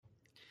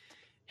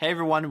Hey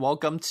everyone,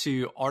 welcome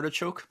to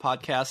Artichoke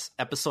Podcast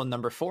episode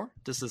number 4.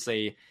 This is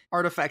a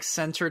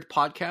artifact-centered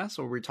podcast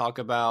where we talk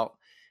about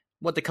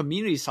what the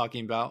community is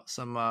talking about,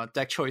 some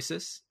deck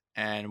choices,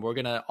 and we're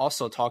going to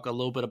also talk a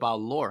little bit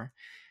about lore.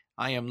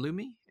 I am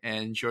Lumi,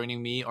 and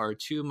joining me are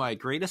two of my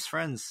greatest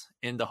friends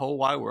in the whole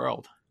wide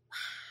world.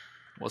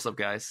 What's up,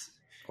 guys?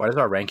 Why does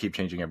our rank keep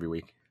changing every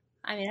week?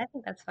 I mean, I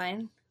think that's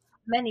fine.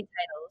 Many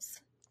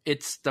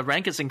titles. The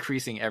rank is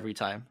increasing every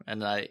time,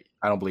 and I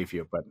don't believe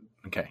you, but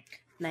okay.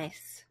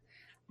 Nice.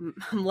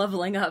 I'm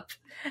leveling up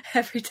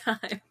every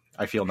time.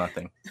 I feel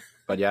nothing.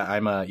 But yeah,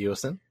 I'm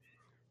Yosin.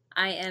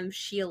 I am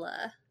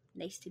Sheila.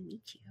 Nice to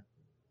meet you.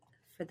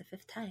 For the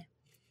 5th time.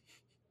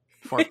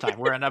 4th time.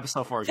 We're on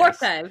episode 4, guys. 4th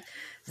time.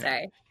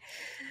 Sorry.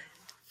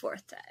 Yeah.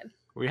 4th time.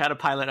 We had a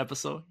pilot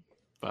episode,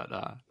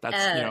 but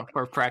that's,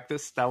 for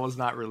practice. That was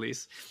not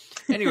released.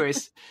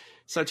 Anyways,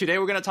 so today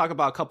we're going to talk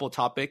about a couple of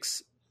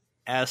topics.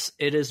 As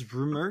it is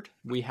rumored,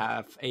 we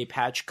have a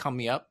patch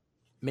coming up.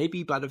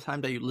 Maybe by the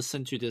time that you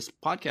listen to this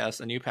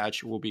podcast, a new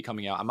patch will be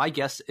coming out. My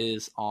guess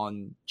is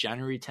on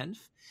January 10th.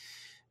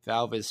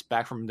 Valve is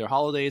back from their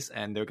holidays,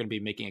 and they're going to be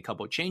making a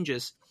couple of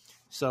changes.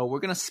 So we're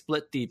going to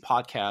split the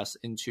podcast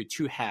into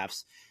 2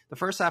 halves. The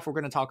first half, we're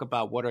going to talk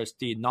about what are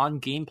the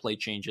non-gameplay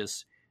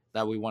changes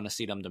that we want to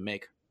see them to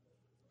make.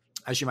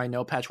 As you might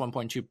know, patch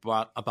 1.2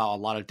 brought about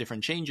a lot of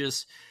different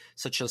changes,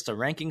 such as the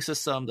ranking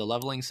system, the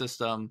leveling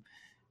system,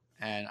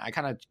 and I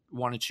kind of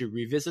wanted to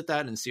revisit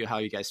that and see how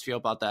you guys feel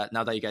about that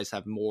now that you guys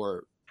have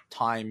more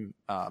time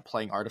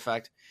playing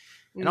Artifact.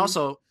 Mm-hmm. And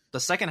also, the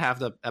second half of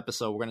the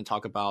episode, we're going to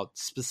talk about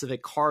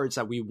specific cards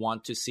that we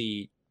want to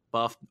see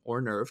buffed or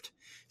nerfed.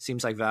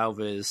 Seems like Valve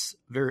is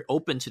very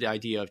open to the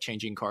idea of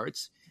changing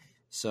cards.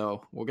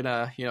 So we're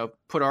going to,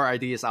 put our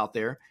ideas out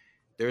there.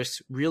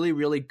 There's really,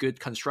 really good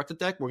constructed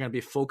deck. We're going to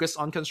be focused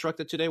on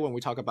constructed today when we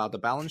talk about the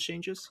balance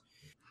changes.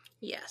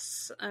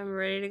 Yes, I'm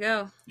ready to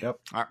go. Yep.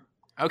 All right.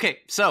 Okay,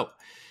 so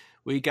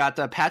we got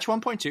the patch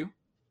 1.2. A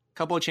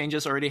couple of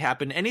changes already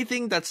happened.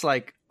 Anything that's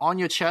like on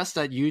your chest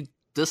that you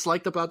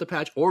disliked about the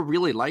patch or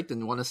really liked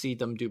and want to see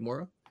them do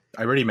more of?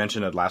 I already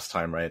mentioned it last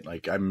time, right?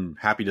 Like, I'm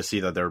happy to see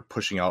that they're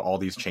pushing out all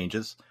these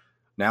changes.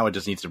 Now it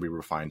just needs to be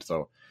refined.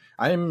 So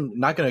I'm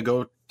not going to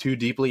go too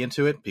deeply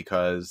into it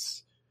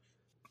because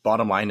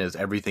bottom line is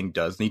everything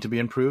does need to be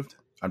improved.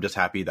 I'm just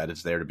happy that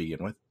it's there to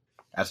begin with.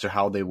 As to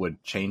how they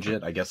would change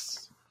it, I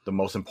guess the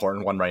most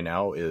important one right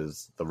now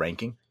is the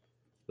ranking.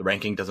 The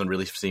ranking doesn't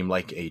really seem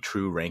like a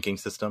true ranking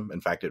system.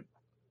 In fact,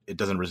 it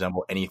doesn't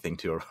resemble anything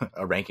to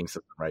a ranking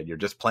system, right? You're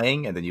just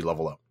playing and then you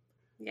level up.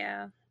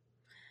 Yeah.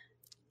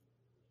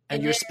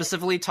 And you're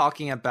specifically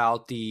talking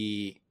about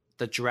the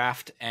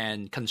draft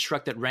and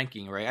constructed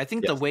ranking, right? I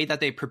think The way that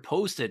they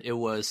proposed it, it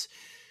was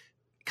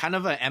kind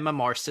of an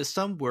MMR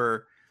system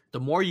where the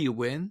more you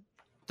win,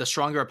 the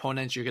stronger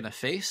opponents you're going to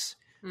face.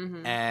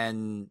 Mm-hmm.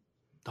 And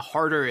the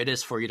harder it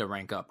is for you to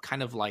rank up,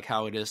 kind of like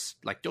how it is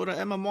like Dota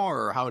MMR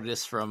or how it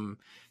is from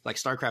like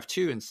StarCraft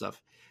 2 and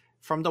stuff.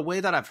 From the way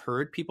that I've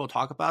heard people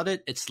talk about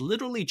it, it's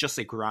literally just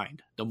a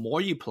grind. The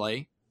more you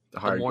play,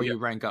 the more you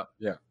rank up.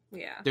 Yeah.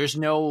 There's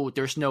no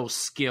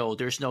skill.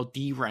 There's no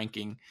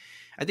D-ranking.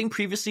 I think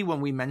previously when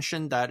we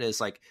mentioned that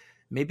is like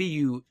maybe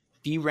you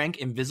D-rank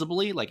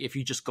invisibly. Like if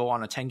you just go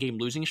on a 10-game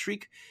losing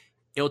streak,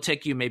 it'll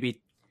take you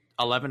maybe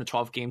 11 to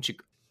 12 games to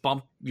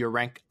bump your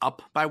rank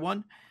up by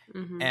 1.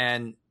 Mm-hmm.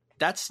 And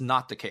that's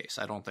not the case,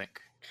 I don't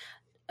think.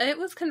 It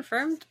was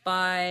confirmed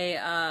by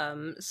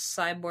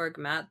Cyborg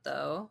Matt,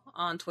 though,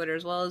 on Twitter,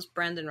 as well as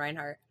Brandon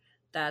Reinhardt,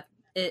 that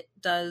it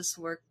does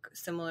work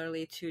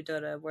similarly to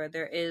Dota, where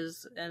there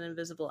is an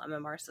invisible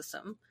MMR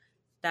system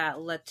that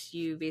lets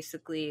you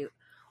basically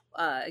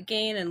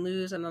gain and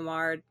lose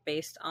MMR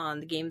based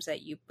on the games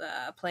that you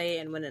play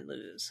and win and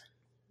lose.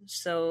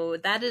 So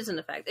that is an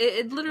effect.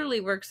 It literally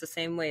works the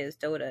same way as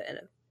Dota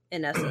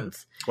in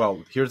essence.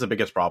 Well, here's the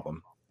biggest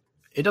problem.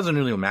 It doesn't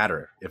really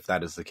matter if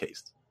that is the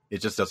case. It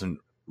just doesn't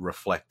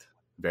reflect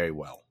very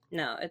well.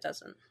 No, it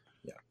doesn't.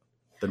 Yeah,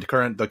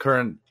 the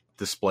current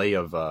display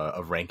of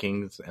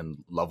rankings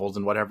and levels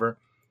and whatever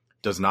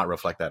does not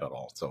reflect that at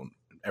all. So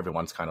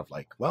everyone's kind of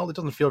like, well, it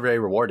doesn't feel very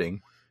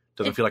rewarding.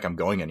 Doesn't feel like I'm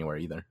going anywhere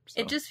either. So.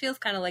 It just feels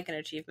kind of like an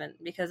achievement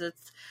because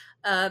it's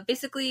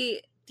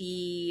basically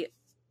the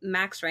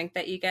max rank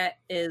that you get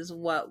is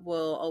what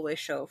will always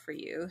show for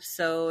you.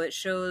 So it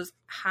shows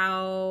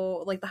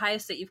how, like, the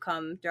highest that you've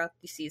come throughout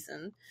the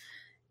season.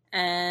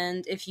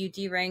 And if you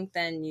derank,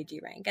 then you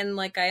derank. And,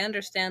 like, I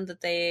understand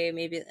that they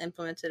maybe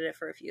implemented it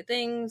for a few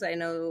things. I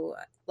know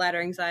ladder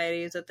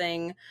anxiety is a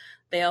thing.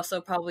 They also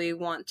probably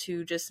want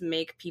to just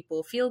make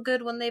people feel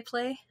good when they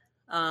play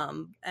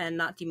and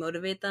not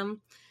demotivate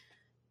them.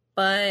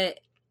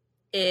 But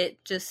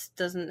it just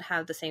doesn't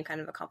have the same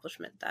kind of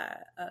accomplishment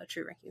that a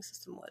true ranking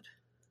system would.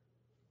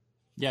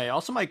 Yeah, it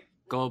also might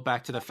go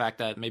back to the fact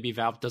that maybe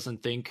Valve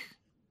doesn't think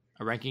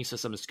a ranking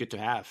system is good to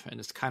have, and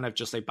it's kind of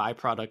just a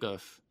byproduct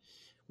of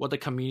what the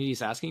community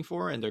is asking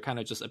for, and they're kind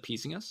of just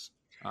appeasing us.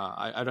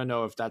 I don't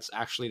know if that's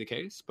actually the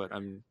case, but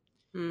I'm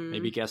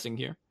maybe guessing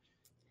here.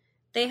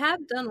 They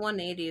have done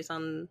 180s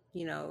on,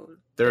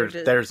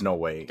 there's no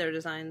way. Their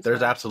designs.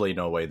 There's absolutely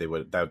no way they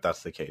would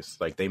that's the case.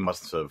 Like, they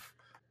must have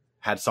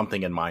had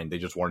something in mind. They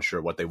just weren't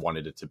sure what they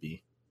wanted it to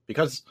be.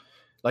 Because,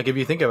 like, if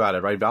you think about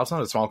it, right, Valve's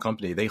not a small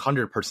company. They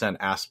 100%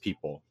 ask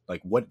people,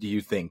 like, what do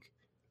you think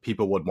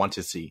people would want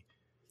to see?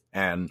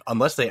 And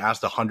unless they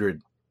asked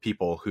 100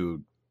 people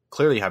who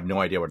clearly have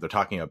no idea what they're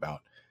talking about,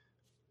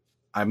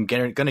 I'm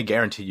going to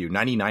guarantee you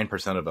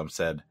 99% of them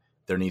said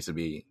there needs to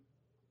be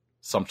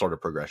some sort of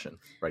progression,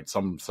 right?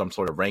 Some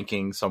sort of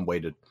ranking, some way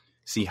to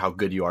see how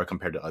good you are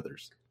compared to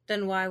others.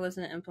 Then why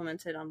wasn't it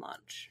implemented on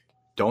launch?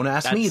 Don't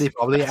ask me. They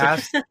probably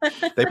asked.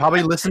 They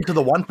probably listened to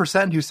the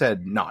 1% who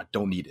said, "Nah,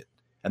 don't need it,"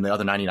 and the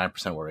other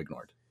 99% were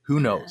ignored. Who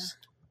knows?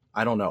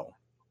 I don't know.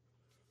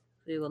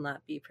 We will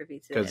not be privy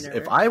to. Because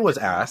if I was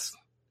asked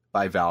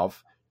by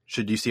Valve,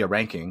 "Should you see a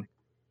ranking?"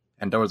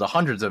 and there was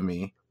hundreds of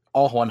me,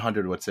 all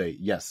 100 would say,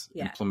 "Yes,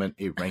 implement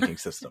a ranking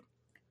system."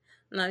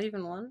 Not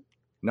even one.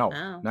 No,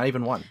 not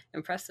even one.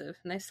 Impressive.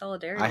 Nice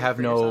solidarity. I have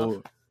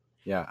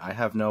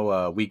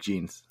no weak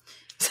genes.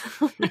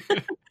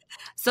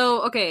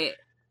 So, okay,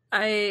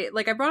 I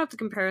brought up the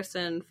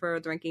comparison for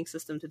the ranking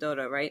system to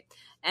Dota, right?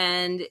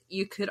 And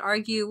you could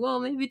argue,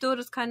 well, maybe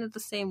Dota's kind of the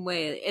same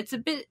way. It's a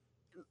bit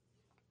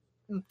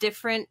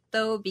different,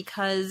 though,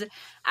 because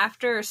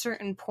after a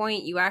certain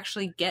point, you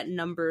actually get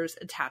numbers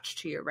attached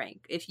to your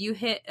rank. If you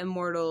hit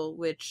Immortal,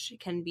 which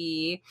can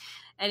be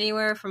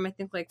anywhere from, I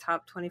think, like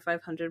top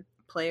 2,500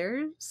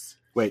 players.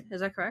 Wait.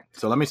 Is that correct?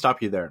 So let me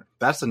stop you there.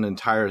 That's an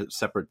entire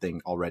separate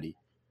thing already.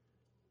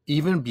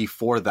 Even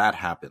before that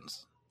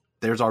happens,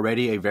 there's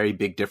already a very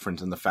big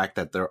difference in the fact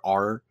that there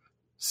are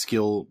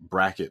skill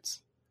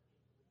brackets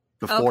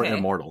before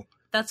Immortal.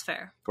 That's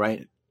fair.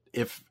 Right?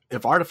 If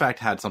Artifact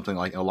had something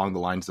like along the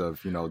lines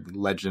of,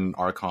 Legend,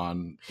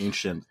 Archon,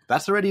 Ancient,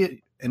 that's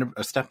already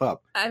a step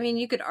up. I mean,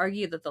 you could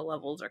argue that the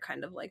levels are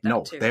kind of like that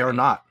no, too. They are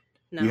not.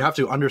 No. You have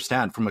to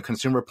understand from a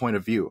consumer point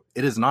of view,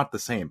 it is not the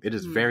same. It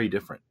is very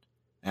different.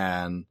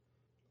 And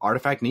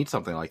Artifact needs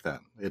something like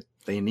that.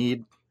 They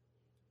need...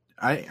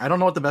 I don't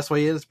know what the best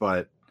way is,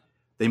 but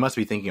they must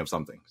be thinking of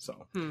something.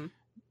 So,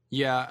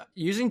 Yeah,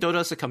 using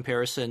Dota as a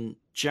comparison,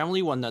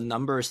 generally when the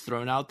number is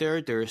thrown out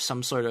there, there's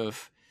some sort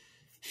of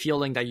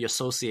feeling that you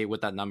associate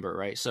with that number,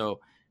 right? So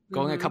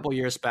going a couple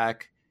years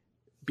back,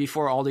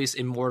 before all these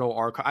Immortal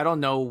Arc, I don't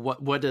know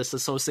what is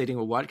associating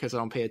with what, because I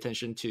don't pay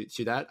attention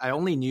to that. I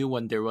only knew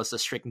when there was a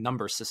strict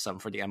number system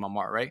for the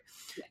MMR, right?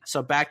 Yeah.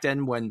 So back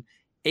then when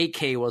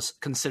 8K was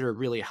considered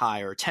really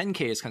high or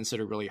 10K is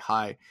considered really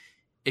high,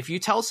 if you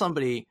tell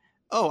somebody,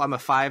 oh, I'm a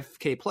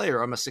 5K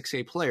player, I'm a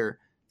 6K player,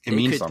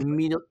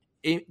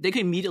 they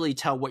could immediately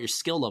tell what your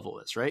skill level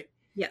is, right?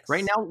 Yes.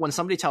 Right now, when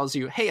somebody tells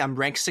you, hey, I'm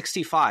ranked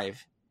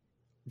 65,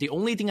 the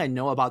only thing I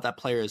know about that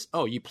player is,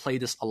 oh, you play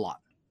this a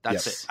lot.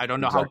 That's it. I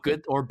don't know how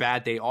good or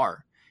bad they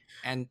are.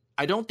 And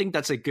I don't think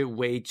that's a good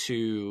way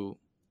to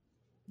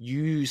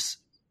use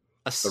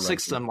a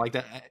system like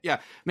that.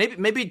 Yeah,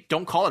 maybe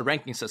don't call it a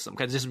ranking system,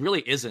 because this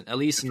really isn't, at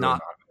least not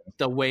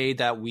the way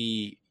that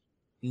we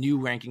knew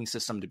ranking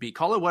system to be.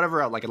 Call it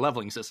whatever, like a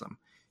leveling system,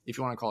 if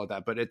you want to call it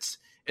that. But it's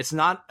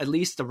not at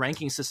least the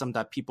ranking system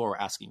that people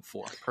are asking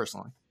for,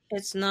 personally.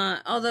 It's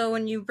not. Although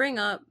when you bring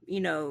up,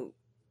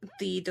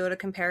 the Dota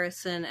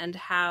comparison and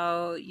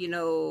how,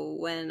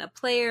 when a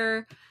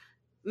player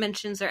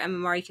mentions their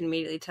MMR, you can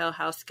immediately tell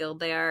how skilled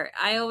they are.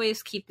 I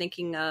always keep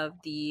thinking of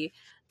the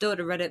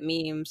Dota Reddit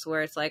memes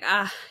where it's like,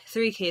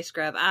 3K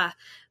scrub,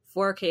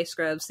 4K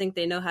scrubs think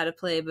they know how to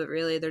play, but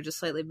really they're just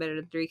slightly better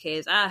than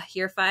 3Ks.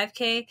 You're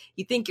 5K,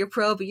 you think you're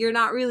pro, but you're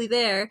not really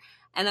there.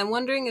 And I'm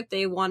wondering if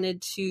they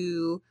wanted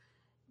to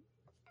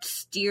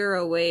steer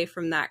away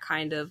from that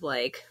kind of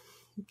like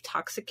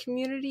toxic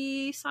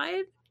community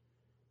side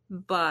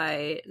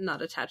by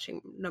not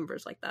attaching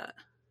numbers like that.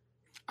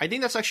 I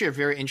think that's actually a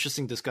very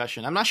interesting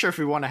discussion. I'm not sure if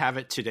we want to have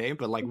it today,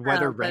 but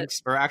whether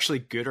ranks are actually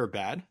good or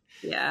bad.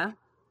 Yeah.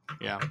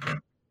 Yeah.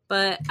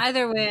 But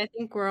either way, I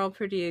think we're all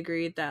pretty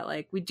agreed that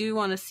we do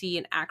want to see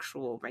an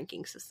actual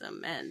ranking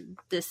system, and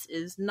this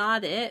is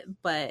not it,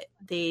 but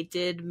they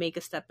did make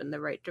a step in the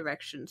right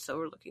direction, so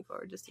we're looking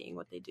forward to seeing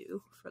what they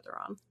do further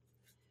on.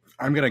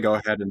 I'm going to go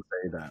ahead and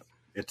say that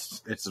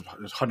it's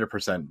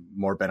 100%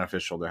 more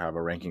beneficial to have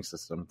a ranking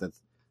system.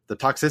 The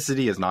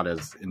toxicity is not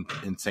as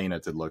insane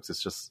as it looks.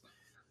 It's just,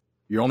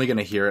 you're only going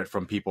to hear it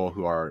from people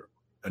who are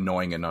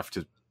annoying enough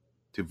to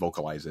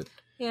vocalize it.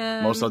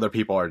 Yeah. Most other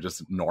people are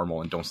just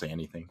normal and don't say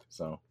anything.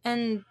 So.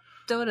 And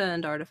Dota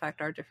and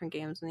Artifact are different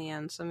games in the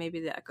end, so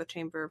maybe the echo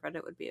chamber of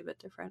Reddit would be a bit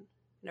different.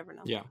 You never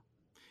know. Yeah.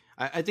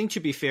 I think,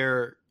 to be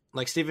fair,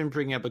 Steven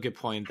bringing up a good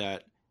point,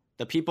 that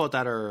the people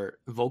that are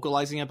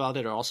vocalizing about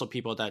it are also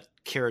people that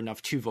care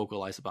enough to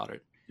vocalize about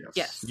it.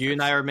 Yes. You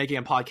and I are making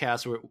a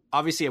podcast where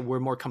obviously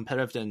we're more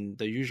competitive than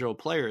the usual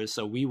players,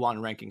 so we want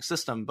a ranking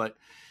system, but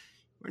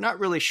we're not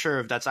really sure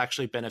if that's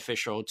actually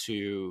beneficial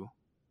to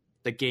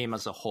the game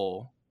as a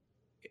whole.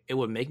 It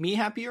would make me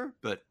happier,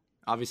 but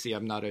obviously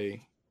I'm not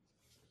a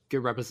good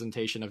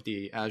representation of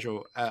the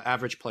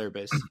average player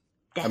base.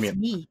 That's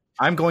me.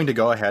 I'm going to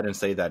go ahead and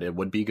say that it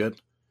would be good,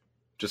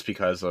 just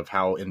because of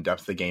how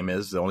in-depth the game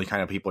is. The only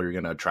kind of people you're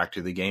going to attract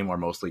to the game are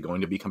mostly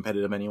going to be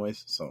competitive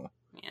anyways. So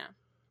yeah.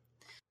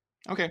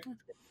 Okay.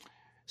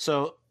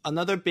 So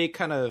another big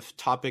kind of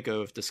topic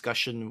of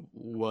discussion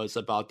was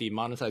about the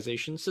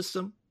monetization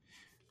system.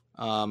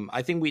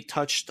 I think we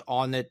touched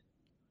on it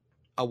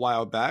a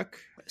while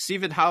back.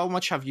 Steven, how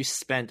much have you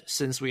spent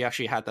since we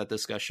actually had that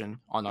discussion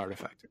on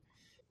Artifact?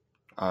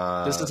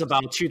 This is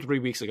about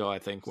 2-3 weeks ago, I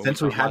think.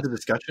 Since we had the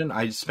discussion,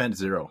 I spent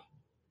 $0.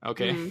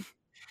 Okay. Mm-hmm.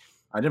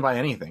 I didn't buy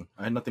anything.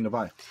 I had nothing to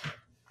buy.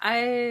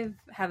 I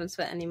haven't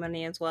spent any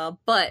money as well,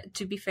 but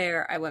to be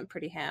fair, I went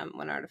pretty ham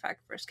when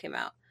Artifact first came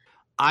out.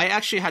 I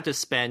actually had to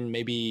spend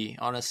maybe,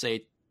 I want to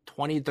say,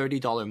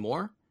 $20-$30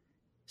 more,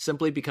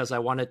 simply because I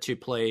wanted to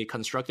play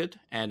Constructed,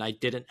 and I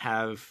didn't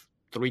have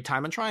 3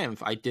 Time and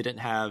Triumph. I didn't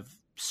have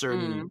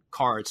certain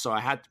cards, so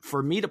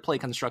for me to play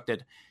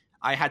Constructed,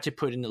 I had to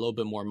put in a little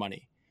bit more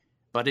money.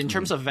 But in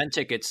terms of event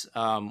tickets,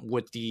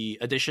 with the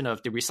addition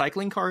of the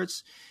recycling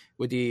cards,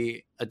 with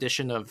the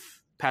addition of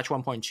patch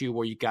 1.2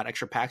 where you got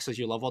extra packs as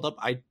you leveled up,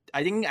 I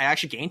think I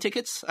actually gained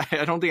tickets.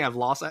 I don't think I've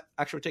lost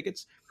extra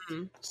tickets.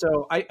 Mm-hmm.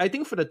 So I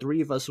think for the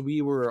 3 of us,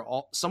 we were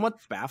all somewhat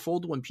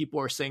baffled when people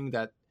are saying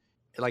that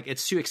like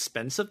it's too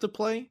expensive to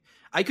play.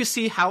 I could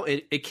see how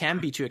it can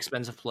be too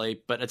expensive to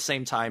play, but at the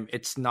same time,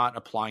 it's not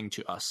applying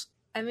to us.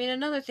 I mean,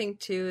 another thing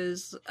too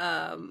is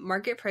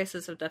market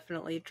prices have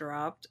definitely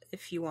dropped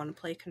if you want to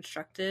play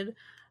Constructed.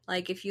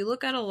 Like, if you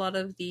look at a lot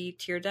of the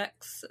tier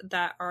decks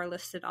that are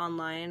listed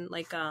online,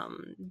 like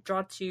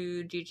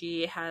Draw2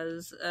 GG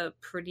has a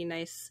pretty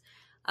nice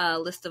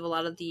list of a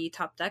lot of the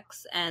top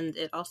decks, and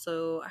it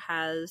also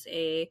has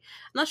I'm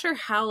not sure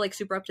how like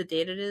super up to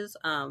date it is,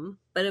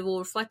 but it will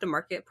reflect the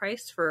market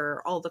price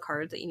for all the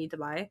cards that you need to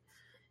buy.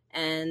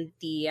 And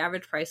the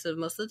average price of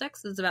most of the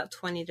decks is about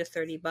 $20 to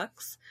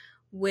 $30,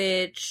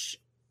 which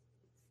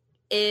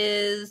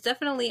is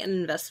definitely an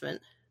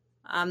investment.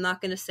 I'm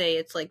not going to say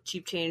it's like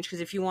cheap change,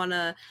 because if you want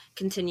to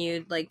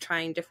continue like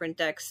trying different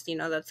decks,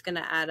 that's going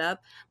to add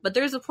up. But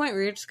there's a point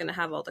where you're just going to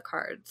have all the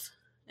cards,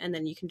 and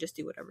then you can just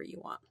do whatever you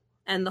want.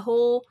 And the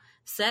whole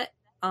set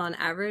on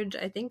average,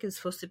 I think, is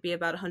supposed to be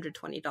about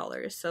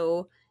 $120.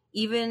 So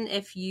even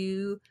if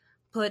you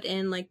put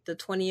in like the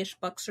 20-ish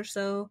bucks or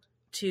so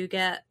to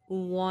get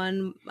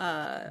one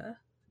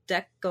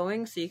deck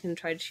going, so you can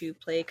try to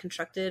play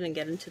Constructed and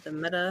get into the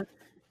meta,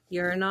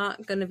 you're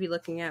not going to be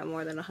looking at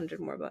more than $100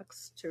 more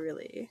to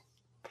really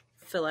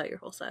fill out your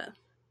whole set.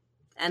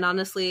 And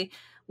honestly,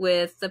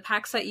 with the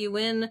packs that you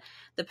win,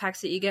 the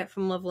packs that you get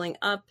from leveling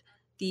up,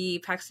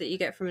 the packs that you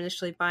get from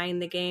initially buying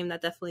the game,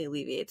 that definitely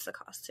alleviates the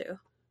cost too.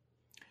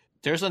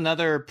 There's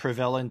another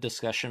prevalent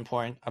discussion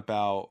point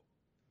about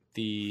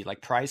the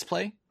like prize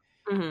play.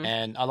 Mm-hmm.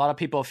 And a lot of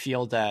people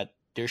feel that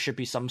there should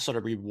be some sort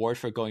of reward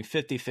for going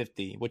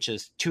 50-50, which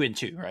is 2 and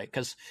 2, right?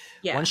 Because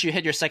once you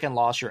hit your second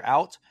loss, you're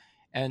out.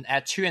 And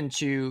at 2 and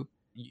 2,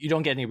 you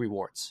don't get any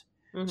rewards.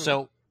 Mm-hmm.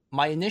 So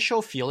my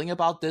initial feeling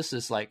about this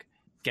is like,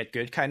 get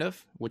good kind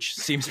of, which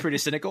seems pretty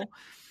cynical.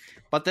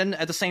 But then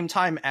at the same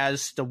time,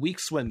 as the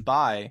weeks went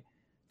by,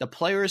 the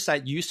players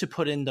that used to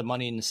put in the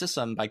money in the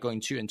system by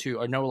going 2 and 2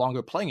 are no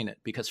longer playing in it,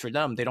 because for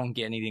them, they don't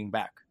get anything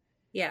back.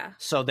 Yeah.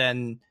 So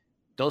then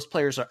those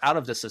players are out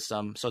of the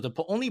system. So the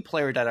only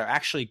player that are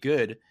actually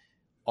good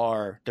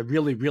are the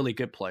really, really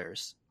good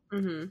players.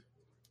 Mm-hmm.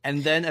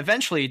 And then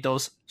eventually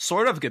those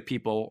sort of good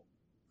people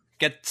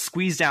get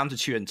squeezed down to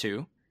 2 and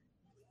 2,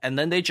 and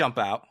then they jump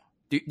out.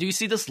 Do you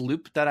see this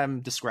loop that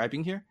I'm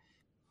describing here?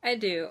 I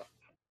do.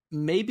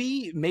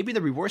 Maybe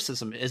the reward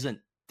system isn't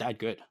that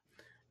good.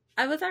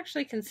 I was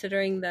actually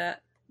considering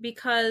that,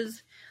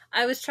 because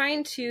I was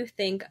trying to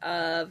think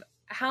of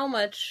how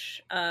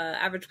much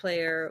average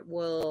player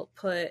will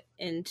put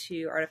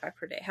into Artifact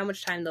per day, how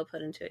much time they'll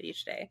put into it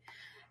each day.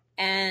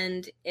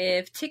 And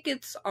if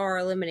tickets are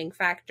a limiting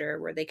factor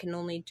where they can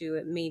only do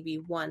it maybe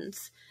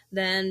once,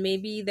 then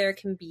maybe there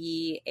can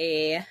be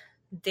a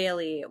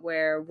daily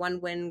where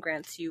 1 win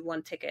grants you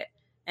 1 ticket.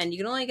 And you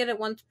can only get it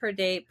once per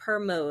day per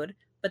mode,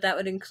 but that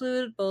would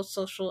include both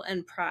social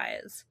and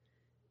prize.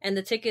 And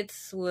the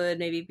tickets would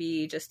maybe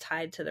be just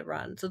tied to the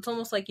run. So it's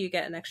almost like you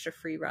get an extra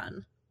free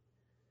run.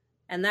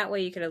 And that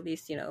way you could at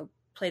least,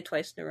 play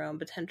twice in a row and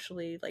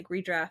potentially like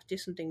redraft, do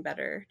something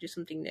better, do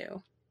something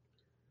new.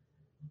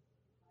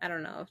 I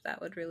don't know if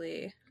that would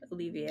really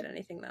alleviate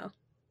anything, though.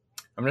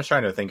 I'm just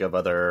trying to think of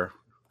other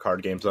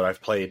card games that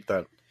I've played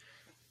that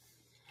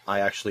I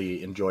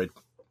actually enjoyed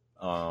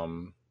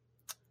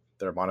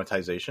their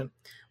monetization.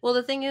 Well,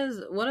 the thing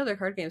is, what other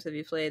card games have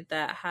you played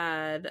that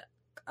had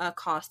a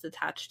cost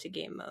attached to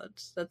game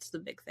modes? That's the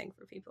big thing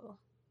for people.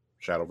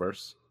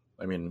 Shadowverse.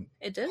 I mean,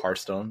 it did?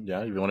 Hearthstone.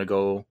 Yeah, if you want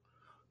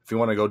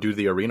to go do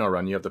the arena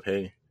run, you have to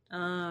pay.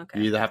 Oh, okay.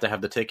 You either have to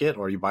have the ticket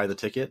or you buy the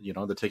ticket.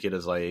 The ticket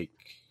is like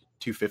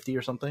 $250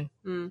 or something.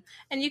 And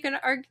you can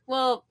argue.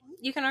 Well,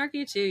 you can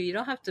argue too. You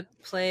don't have to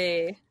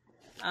play.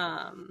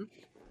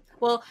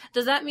 Well,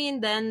 does that mean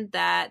then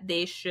that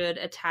they should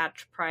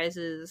attach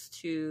prizes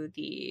to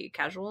the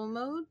casual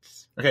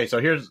modes? Okay, so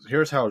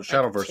here's how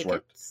Shadowverse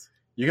works.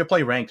 You could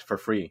play ranked for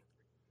free,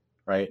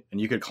 right? And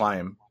you could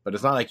climb, but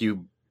it's not like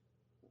you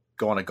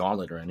go on a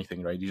gauntlet or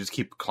anything, right? You just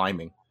keep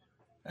climbing,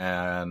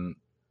 and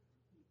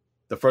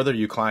the further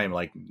you climb,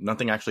 like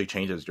nothing actually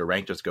changes. Your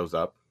rank just goes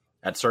up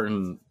at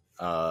certain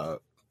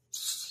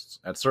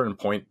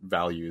point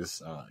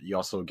values. You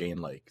also gain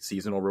like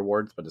seasonal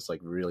rewards, but it's like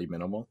really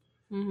minimal.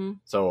 Mm-hmm.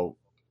 So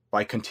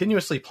by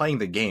continuously playing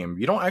the game,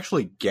 you don't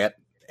actually get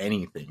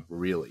anything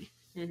really.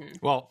 Mm-hmm.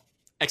 Well,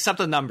 except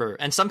the number,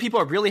 and some people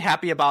are really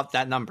happy about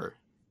that number.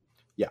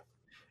 Yeah,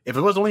 if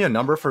it was only a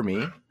number for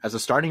me as a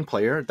starting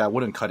player, that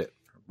wouldn't cut it,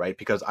 right?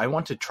 Because I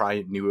want to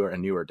try newer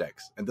and newer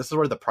decks, and this is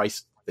where the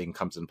price thing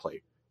comes in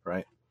play,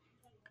 right?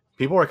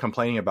 People are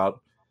complaining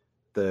about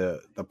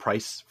the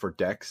price for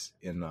decks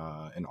in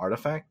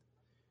Artifact.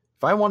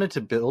 If I wanted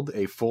to build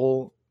a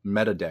full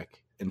meta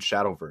deck in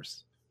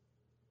Shadowverse,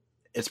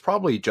 it's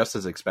probably just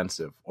as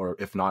expensive, or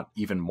if not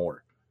even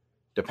more,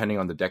 depending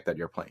on the deck that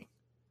you're playing.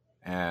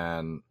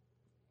 And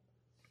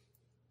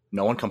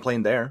no one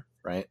complained there,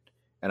 right?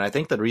 And I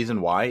think the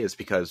reason why is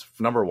because,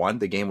 number one,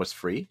 the game was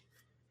free,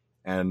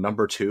 and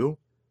number two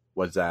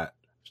was that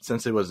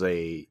since it was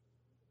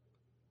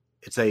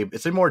it's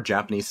a more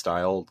Japanese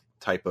style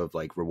type of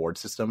like reward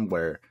system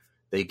where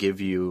they give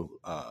you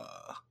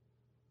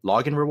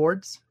login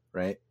rewards,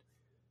 right?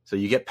 So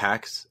you get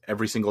packs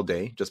every single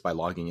day just by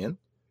logging in.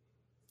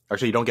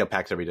 Actually, you don't get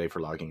packs every day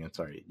for logging in.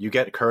 Sorry, you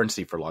get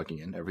currency for logging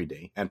in every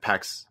day, and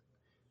packs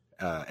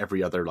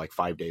every other like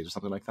 5 days or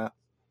something like that.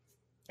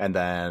 And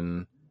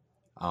then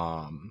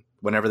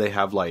whenever they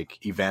have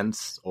like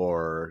events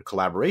or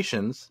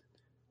collaborations,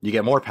 you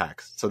get more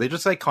packs. So they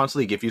just like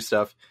constantly give you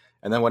stuff.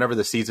 And then whenever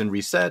the season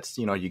resets,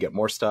 you get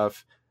more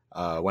stuff.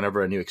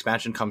 Whenever a new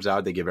expansion comes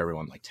out, they give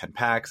everyone like 10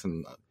 packs,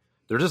 and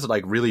they're just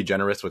like really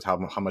generous with how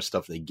much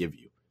stuff they give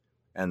you.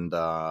 And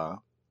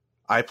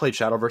I played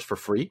Shadowverse for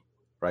free,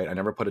 right? I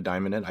never put a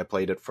dime in it. I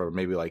played it for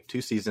maybe like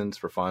 2 seasons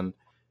for fun.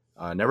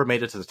 Never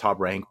made it to the top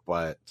rank,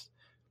 but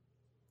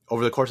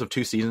over the course of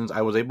 2 seasons,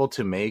 I was able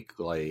to make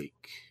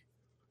like,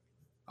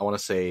 I want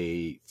to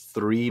say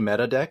 3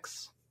 meta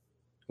decks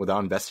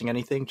without investing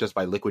anything, just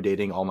by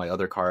liquidating all my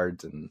other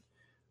cards and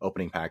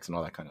opening packs and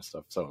all that kind of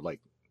stuff. So like,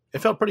 it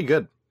felt pretty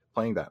good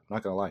playing that,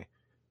 not gonna lie.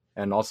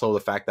 And also the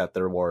fact that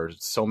there were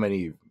so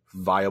many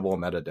viable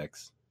meta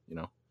decks,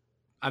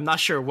 I'm not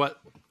sure what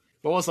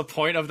was the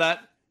point of that.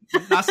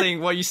 Not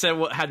saying what you said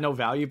had no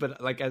value,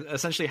 but like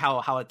essentially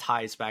how it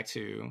ties back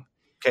to.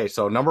 Okay,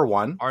 so number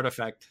one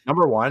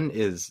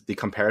is the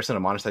comparison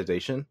of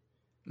monetization.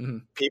 Mm-hmm.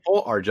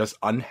 People are just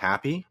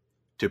unhappy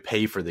to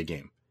pay for the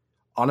game.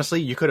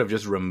 Honestly, you could have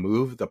just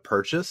removed the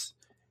purchase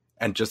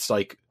and just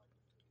like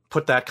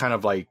put that kind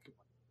of like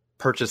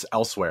purchase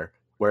elsewhere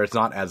where it's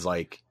not as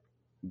like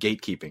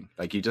gatekeeping.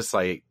 Like you just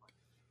like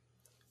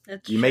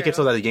make it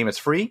so that the game is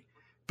free,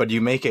 but you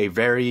make a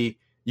very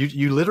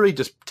you literally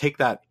just take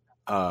that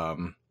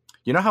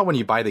you know how when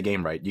you buy the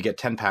game, right, you get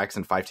 10 packs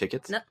and 5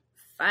 tickets? No,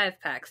 5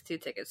 packs, 2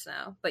 tickets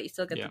now, but you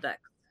still get the deck.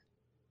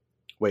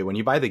 Wait, when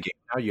you buy the game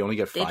now, you only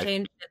get 5? They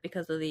changed it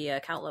because of the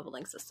account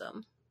leveling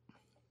system.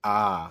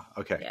 Ah,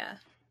 okay. Yeah.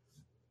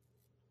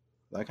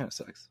 That kind of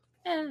sucks.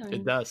 Yeah,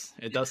 It does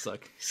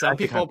suck. Some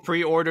people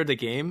pre-ordered the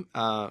game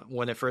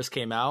when it first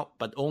came out,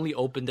 but only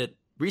opened it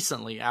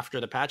recently after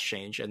the patch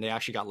change, and they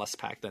actually got less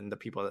pack than the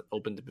people that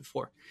opened it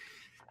before.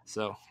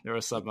 So there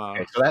was some.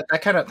 Okay, so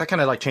that kind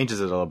of like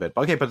changes it a little bit.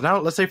 Okay, but now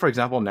let's say, for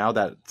example, now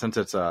that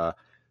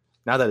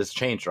it's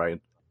changed,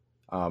 right?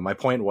 My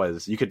point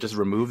was you could just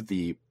remove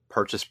the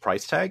purchase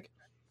price tag,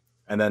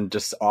 and then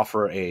just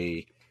offer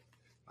a.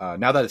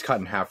 Now that it's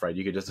cut in half, right?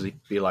 You could just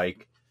be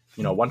like,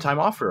 one-time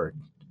offer.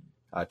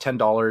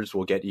 $10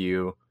 will get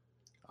you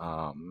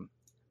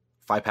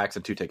 5 packs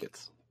and 2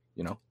 tickets.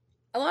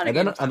 a lot of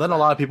and then a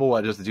lot of people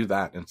will just do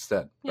that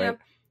instead, right?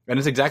 And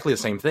it's exactly the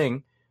same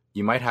thing.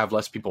 You might have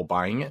less people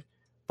buying it,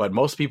 but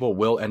most people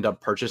will end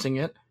up purchasing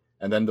it,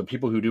 and then the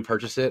people who do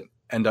purchase it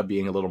end up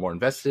being a little more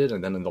invested,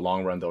 and then in the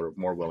long run they're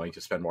more willing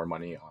to spend more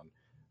money on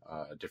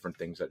different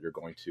things that you're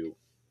going to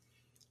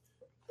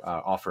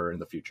offer in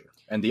the future.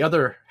 And the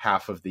other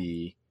half of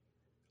the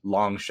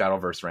long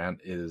Shadowverse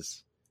rant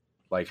is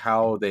like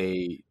how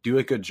they do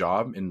a good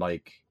job in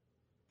like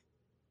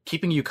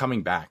keeping you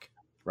coming back,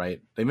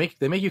 right? They make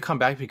you come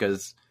back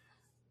because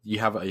you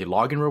have a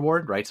login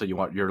reward, right? So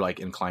you're like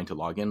inclined to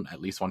log in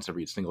at least once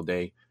every single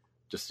day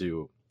just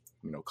to,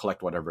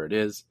 collect whatever it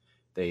is.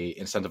 They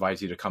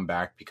incentivize you to come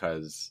back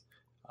because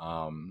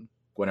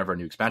whenever a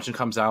new expansion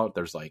comes out,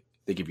 there's like,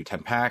 they give you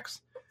 10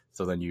 packs.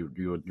 So then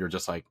you're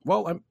just like,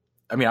 well,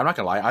 I'm not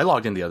gonna lie. I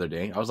logged in the other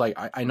day. I was like,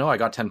 I know I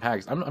got 10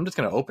 packs. I'm just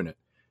gonna open it.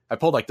 I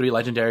pulled like 3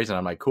 legendaries and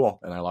I'm like, cool.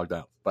 And I logged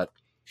out. But,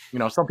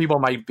 some people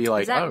might be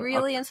like, is that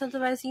really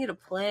incentivizing you to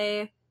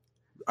play?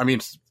 I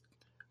mean,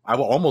 I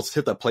will almost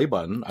hit the play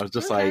button. I was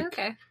just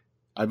okay.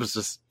 I was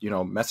just,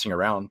 messing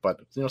around,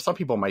 but some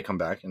people might come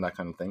back and that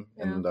kind of thing.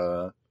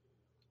 Yeah.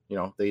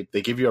 And,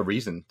 they give you a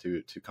reason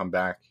to come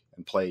back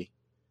and play,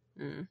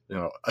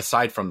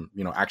 aside from,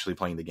 actually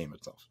playing the game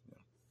itself.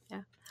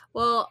 Yeah.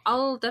 Well,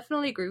 I'll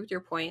definitely agree with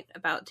your point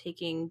about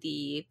taking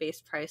the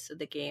base price of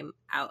the game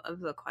out of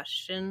the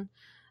question.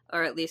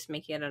 or at least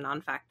making it a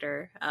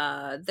non-factor.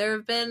 There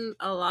have been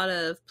a lot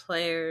of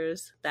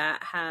players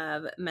that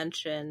have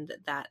mentioned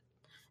that,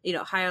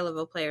 higher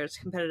level players,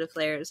 competitive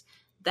players,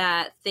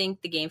 that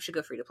think the game should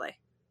go free to play.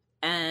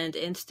 And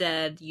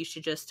instead, you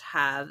should just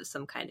have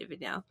some kind of,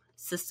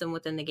 system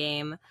within the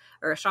game,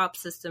 or a shop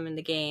system in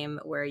the game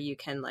where you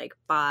can like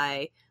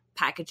buy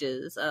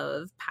packages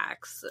of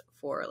packs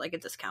for like a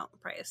discount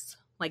price,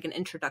 like an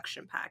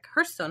introduction pack.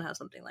 Hearthstone has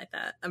something like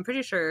that. I'm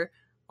pretty sure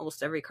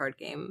almost every card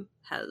game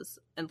has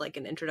like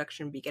an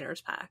introduction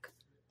beginner's pack.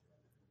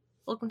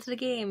 Welcome to the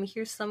game.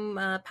 Here's some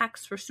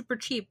packs for super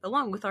cheap,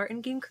 along with our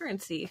in-game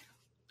currency.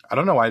 I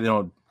don't know why they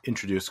don't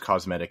introduce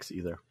cosmetics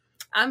either.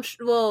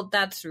 Well,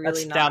 that's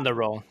down the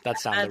road.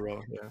 That's down the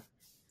road. Yeah.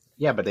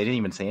 Yeah, but they didn't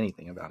even say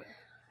anything about it.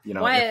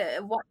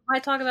 Why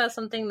talk about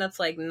something that's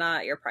like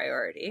not your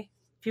priority?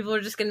 People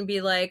are just going to be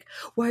like,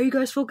 "Why are you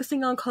guys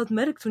focusing on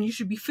cosmetics when you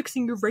should be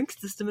fixing your rank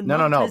system?" And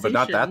no, but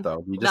not that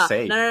though. You just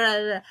say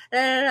no.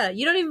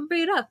 You don't even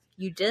bring it up.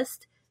 You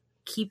just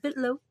keep it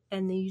low,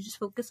 and then you just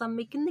focus on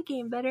making the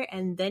game better,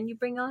 and then you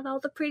bring out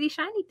all the pretty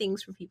shiny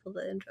things for people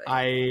to enjoy.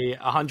 I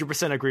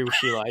 100% agree with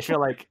Sheila. I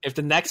feel like if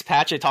the next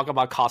patch they talk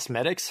about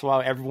cosmetics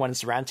while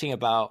everyone's ranting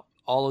about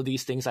all of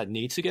these things that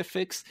need to get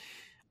fixed.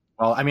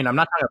 Well, I mean, I'm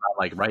not talking about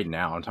like right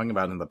now. I'm talking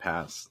about in the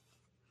past.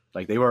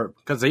 Like they were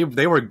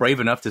brave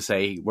enough to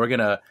say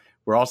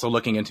we're also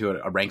looking into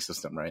a rank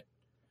system, right?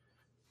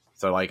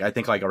 So like I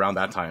think like around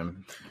that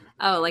time.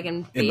 Oh, like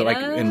in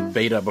beta? In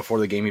beta before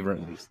the game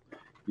even released.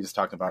 You just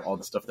talking about all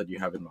the stuff that you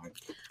have in mind.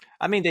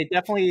 I mean, they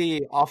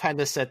definitely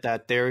offhanded said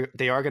that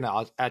they are going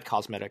to add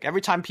cosmetic.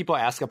 Every time people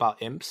ask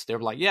about imps, they're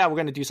like, "Yeah, we're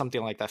going to do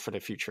something like that for the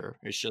future."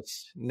 It's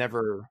just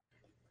never.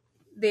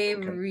 They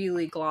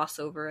really gloss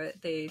over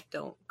it. They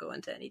don't go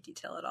into any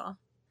detail at all.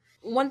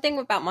 One thing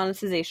about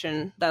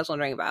monetization that I was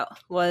wondering about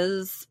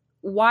was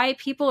why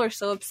people are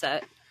so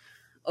upset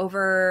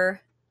over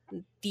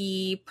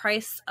the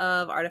price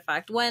of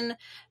Artifact when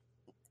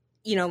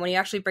you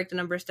actually break the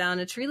numbers down,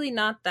 it's really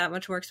not that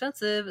much more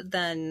expensive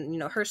than,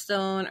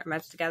 Hearthstone or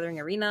Magic the Gathering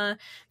Arena.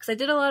 Because I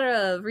did a lot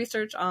of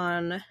research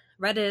on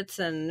Reddits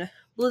and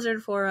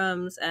Blizzard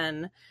forums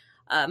and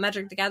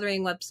Magic the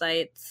Gathering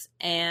websites,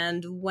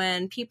 and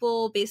when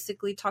people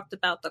basically talked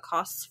about the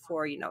costs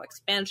for,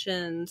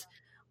 expansions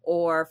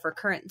or for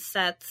current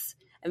sets,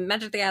 and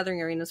Magic the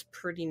Gathering Arena is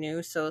pretty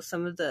new, so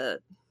some of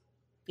the,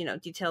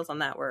 details on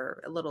that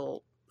were a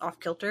little off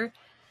kilter.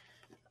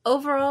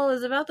 Overall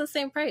is about the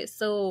same price.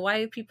 So why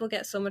do people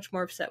get so much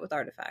more upset with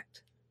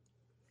Artifact?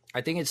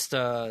 I think it's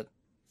the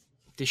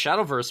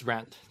Shadowverse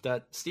rant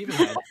that Steven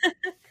had.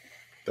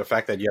 The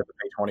fact that you have to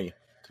pay 20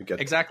 to get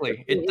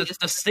exactly. It's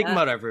the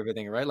stigma of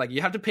everything, right? Like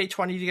you have to pay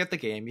 20 to get the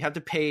game. You have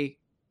to pay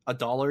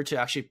 $1 to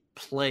actually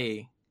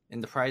play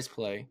in the prize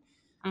play.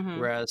 Mm-hmm.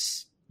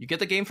 Whereas you get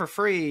the game for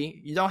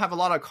free. You don't have a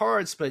lot of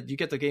cards, but you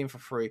get the game for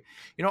free.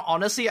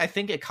 Honestly, I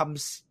think it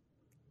comes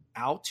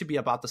out to be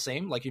about the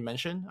same, like you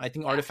mentioned. I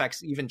think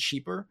Artifact's even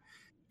cheaper.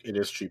 It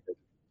is cheaper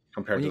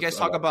compared when you guys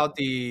talk about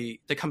the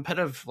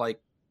competitive like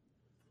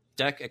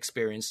deck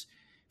experience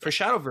for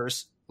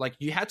Shadowverse. Like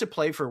you had to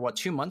play for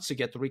 2 months to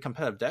get 3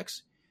 competitive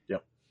decks.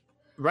 Yep.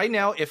 Right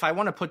now, if I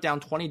want to put down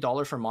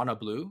 $20 for Mono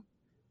Blue,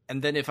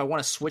 and then if I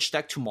want to switch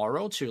deck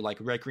tomorrow to like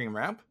Red Green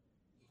Ramp,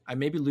 I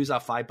maybe lose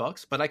out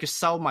 $5, but I could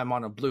sell my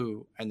Mono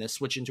Blue and then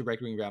switch into Red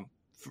Green Ramp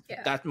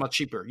that much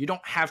cheaper. You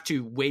don't have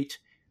to wait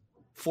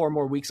 4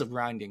 more weeks of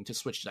grinding to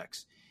switch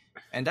decks,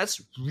 and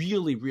that's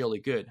really, really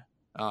good.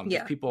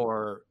 If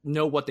people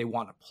know what they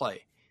want to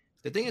play.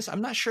 The thing is,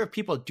 I'm not sure if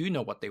people do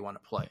know what they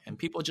want to play, and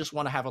people just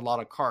want to have a lot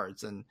of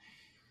cards. And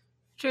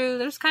true,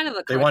 there's kind of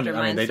a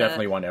mindset. They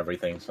definitely want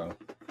everything. So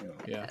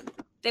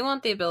they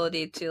want the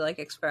ability to like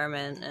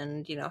experiment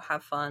and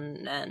have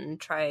fun and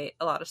try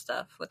a lot of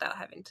stuff without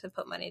having to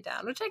put money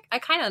down, which I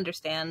kind of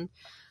understand.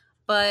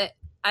 But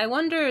I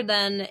wonder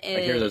then if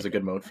I hear there's a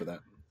good mode for that.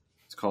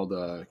 It's called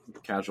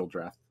Casual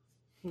Draft.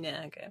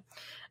 Yeah,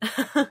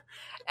 okay.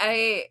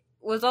 I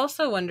was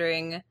also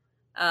wondering,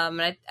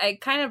 and I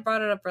kind of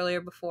brought it up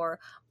earlier before,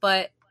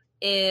 but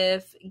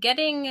if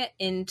getting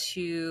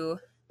into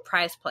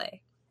prize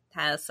play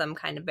has some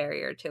kind of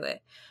barrier to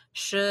it,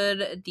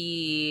 should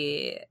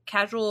the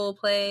casual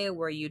play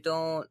where you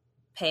don't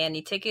pay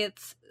any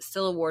tickets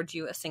still award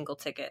you a single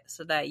ticket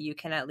so that you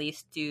can at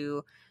least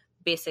do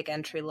basic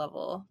entry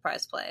level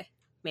prize play,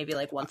 maybe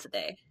like once a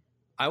day?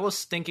 I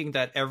was thinking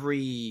that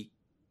every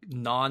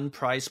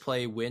non-prize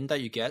play win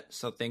that you get,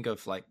 so think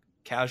of like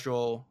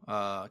casual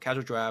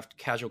draft,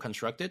 casual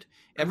constructed,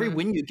 every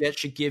win you get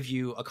should give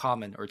you a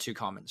common or 2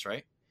 commons,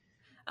 right?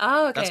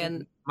 Oh, okay.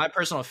 That's my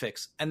personal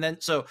fix. And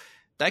then so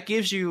that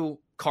gives you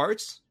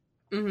cards,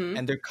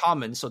 and they're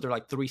common, so they're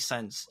like 3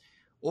 cents.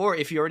 Or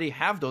if you already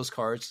have those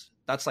cards,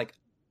 that's like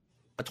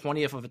a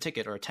 20th of a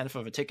ticket or a 10th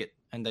of a ticket,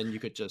 and then you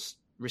could just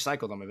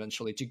recycle them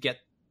eventually to get.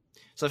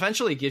 So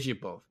eventually it gives you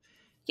both.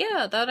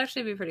 Yeah, that would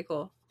actually be pretty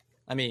cool.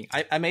 I mean,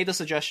 I made the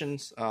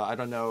suggestions. I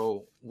don't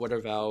know whether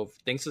Valve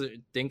think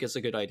it's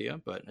a good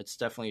idea, but it's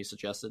definitely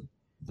suggested.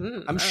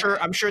 I'm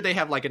sure they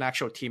have like an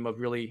actual team of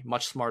really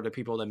much smarter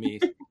people than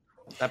me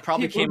That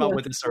probably People came who out are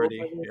with this so already.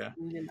 funny, Yeah.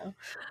 you know.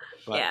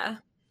 But, Yeah.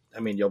 I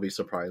mean, you'll be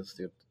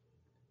surprised.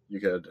 You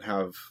could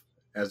have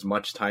as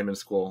much time in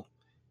school,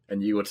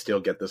 and you would still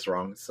get this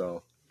wrong.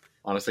 So,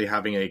 honestly,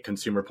 having a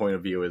consumer point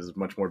of view is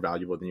much more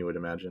valuable than you would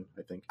imagine,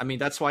 I think. I mean,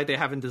 that's why they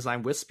haven't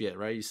designed Wisp yet,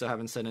 right? You still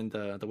haven't sent in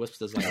the Wisp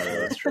design. Yeah,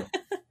 that's true.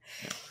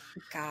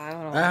 God,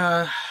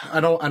 I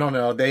don't know. I don't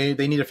know. They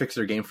need to fix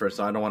their game first,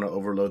 so I don't want to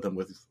overload them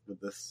with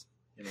this.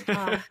 You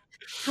know?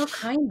 How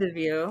kind of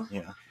you.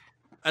 Yeah.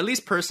 At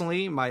least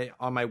personally,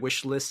 on my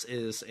wish list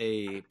is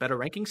a better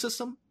ranking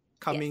system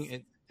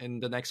coming in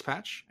the next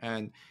patch,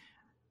 and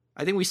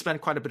I think we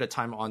spent quite a bit of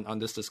time on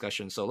this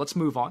discussion. So let's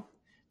move on.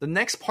 The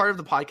next part of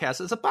the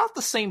podcast is about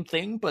the same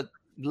thing, but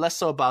less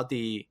so about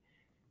the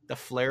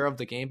flair of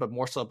the game, but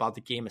more so about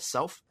the game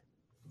itself.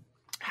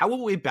 How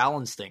will we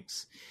balance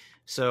things?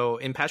 So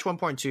in patch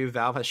 1.2,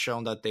 Valve has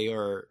shown that they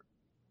are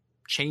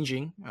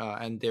changing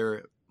and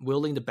they're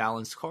willing to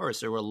balance cards.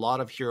 There were a lot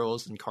of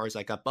heroes and cards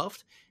that got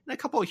buffed, and a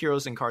couple of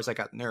heroes and cards that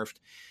got nerfed.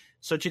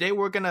 So today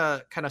we're going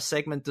to kind of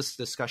segment this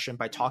discussion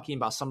by talking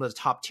about some of the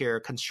top tier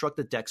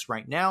constructed decks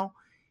right now,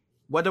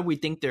 whether we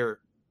think they're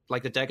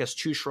like the deck is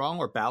too strong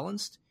or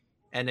balanced,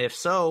 and if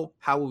so,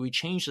 how will we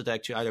change the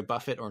deck to either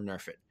buff it or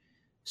nerf it?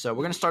 So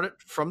we're going to start it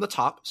from the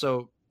top.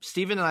 So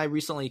Steven and I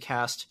recently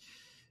cast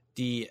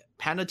the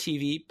Panda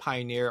TV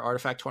Pioneer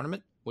Artifact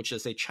Tournament, which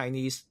is a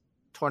Chinese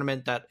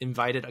tournament that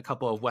invited a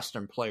couple of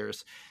Western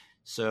players.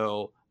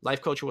 So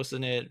Life Coach was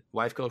in it,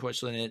 Wife Coach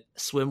was in it,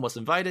 Swim was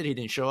invited, he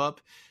didn't show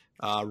up,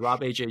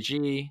 Rob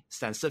AJG,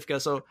 Stan Sivka,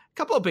 so a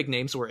couple of big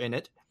names were in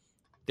it.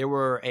 There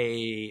were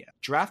a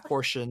draft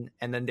portion,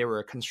 and then there were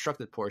a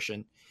constructed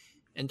portion.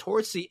 And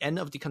towards the end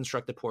of the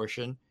constructed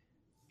portion,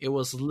 it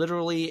was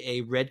literally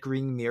a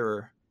red-green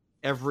mirror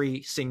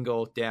every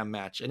single damn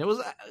match. And it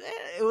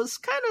was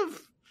kind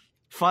of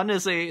fun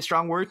is a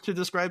strong word to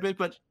describe it,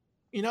 but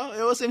you know,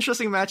 it was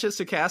interesting matches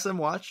to cast and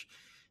watch.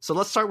 So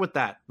let's start with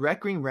that.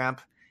 Red Green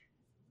Ramp.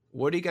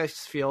 What do you guys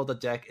feel the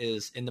deck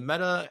is in the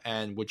meta,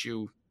 and would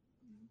you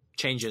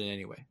change it in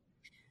any way?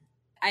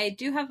 I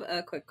do have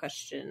a quick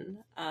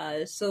question.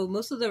 So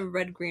most of the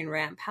Red Green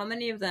Ramp, how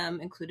many of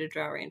them included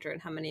Drow Ranger, and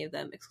how many of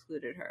them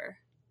excluded her?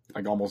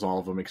 Like almost all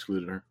of them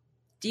excluded her.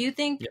 Do you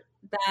think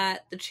that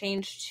the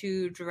change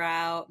to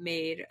Drow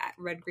made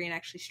Red Green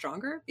actually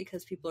stronger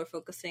because people are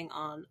focusing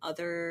on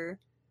other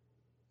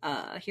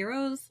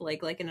heroes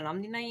like in an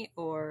Omni Knight,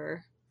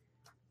 or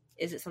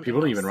is it something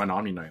people else? don't even run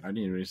Omni Knight? I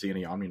didn't even see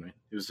any Omni Knight.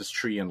 It was just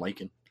Tree and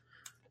Lycan.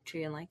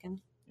 Tree and Lycan?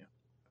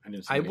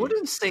 I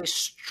wouldn't say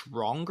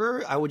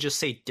stronger. I would just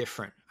say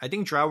different. I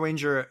think Drow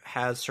Ranger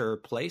has her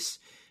place.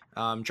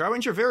 Drow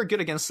Ranger very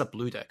good against the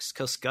blue decks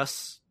because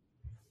Gus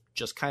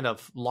just kind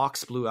of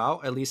locks blue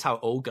out, at least how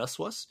old Gus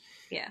was.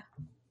 Yeah.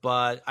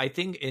 But I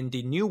think in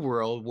the new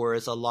world, where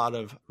it's a lot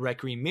of Red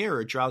Green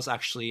Mirror, Drow's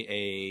actually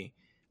a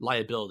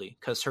liability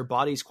because her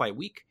body is quite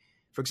weak.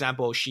 For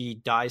example, she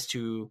dies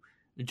to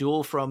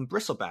duel from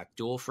Bristleback,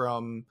 duel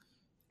from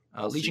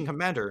Legion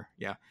Commander.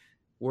 Yeah.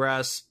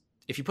 Whereas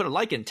if you put a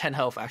Lycan, 10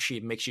 health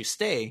actually makes you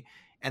stay,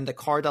 and the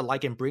card that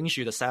Lycan brings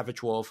you, the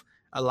Savage Wolf,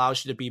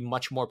 allows you to be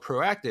much more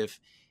proactive.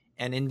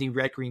 And in the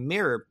Red Green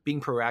Mirror, being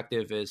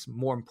proactive is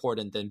more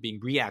important than being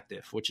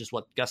reactive, which is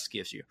what Gus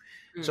gives you.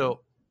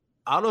 So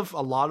out of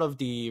a lot of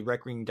the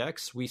Red Green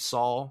decks, we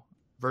saw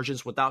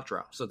versions without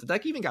Drow. So the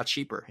deck even got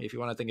cheaper, if you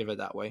want to think of it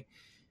that way.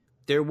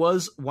 There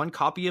was one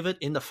copy of it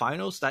in the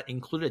finals that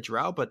included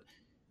Drow, but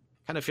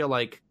I kind of feel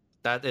like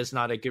that is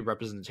not a good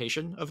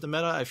representation of the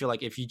meta. I feel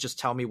like if you just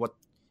tell me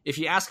if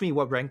you ask me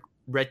what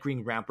Red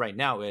Green Ramp right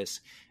now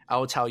is, I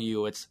will tell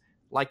you it's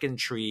Lycan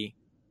Tree,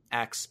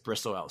 X,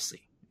 Bristle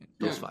LC.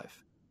 Those five.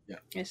 Yeah.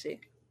 I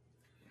see.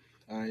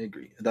 I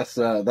agree. That's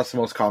the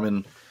most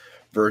common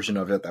version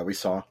of it that we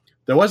saw.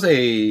 There was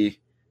a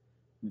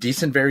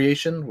decent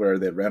variation where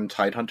they ran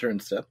Tidehunter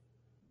instead.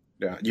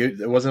 Yeah,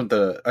 it wasn't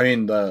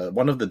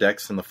one of the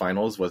decks in the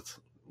finals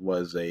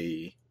was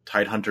a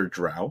Tidehunter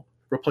Drow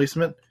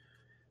replacement,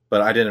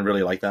 but I didn't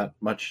really like that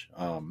much.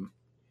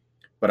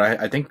 But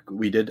I think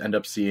we did end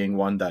up seeing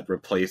one that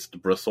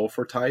replaced Bristle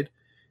for Tide,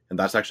 and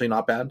that's actually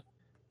not bad,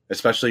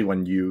 especially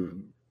when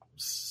you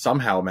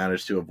somehow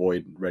managed to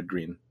avoid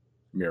Red-Green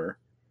Mirror.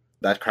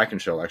 That Kraken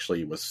Shell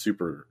actually was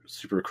super,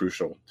 super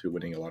crucial to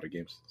winning a lot of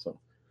games. So,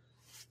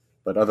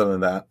 but other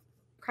than that,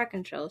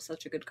 Kraken Shell is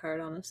such a good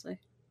card, honestly.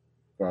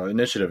 Well,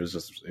 Initiative is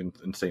just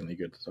insanely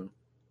good.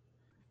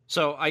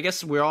 So I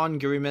guess we're all in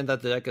agreement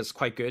that the deck is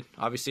quite good.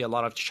 Obviously, a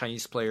lot of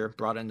Chinese player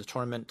brought in the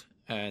tournament,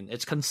 and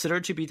it's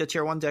considered to be the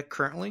tier 1 deck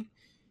currently.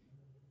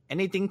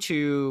 Anything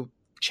to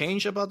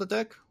change about the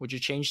deck? Would you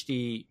change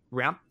the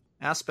ramp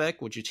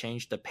aspect? Would you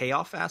change the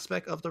payoff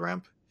aspect of the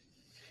ramp?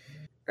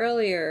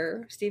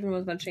 Earlier, Stephen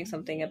was mentioning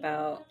something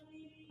about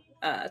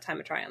Time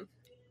of Triumph.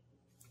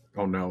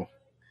 Oh no.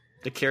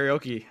 The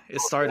karaoke.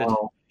 It started.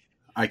 No.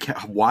 I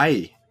can't.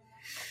 Why?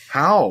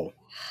 How?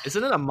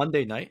 Isn't it a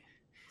Monday night?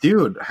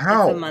 Dude,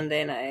 how? It's a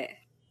Monday night.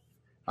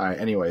 Alright,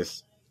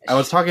 anyways. I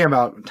was talking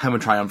about Time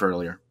of Triumph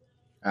earlier.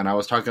 And I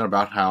was talking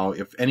about how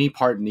if any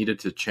part needed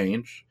to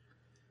change,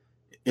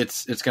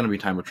 it's going to be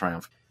Time of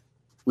Triumph.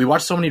 we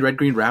watched so many red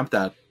green ramp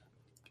that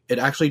it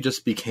actually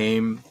just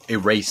became a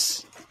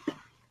race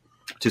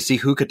to see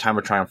who could time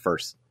a triumph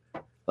first.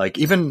 Like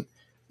even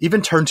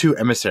turn 2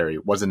 emissary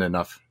wasn't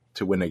enough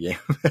to win a game,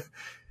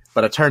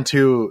 but a turn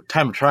 2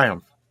 time a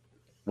triumph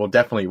will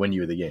definitely win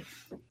you the game.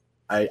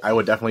 I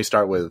would definitely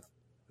start with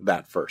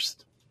that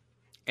first.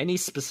 Any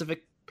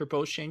specific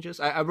proposed changes?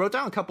 I wrote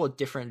down a couple of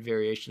different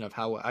variations of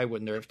how I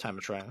would nerf time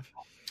of triumph.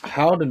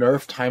 How to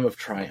nerf time of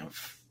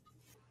triumph.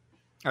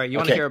 All right, you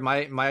want to hear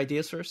my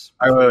ideas first?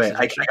 All right, wait.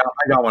 I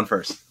got one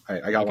first. All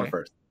right, I got one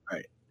first. All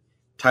right.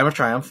 Time of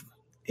Triumph,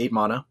 8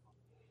 mana.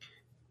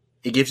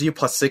 It gives you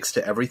 +6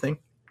 to everything,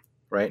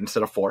 right?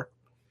 Instead of 4.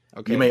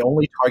 Okay. You may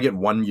only target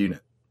 1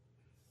 unit.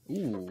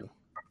 Ooh.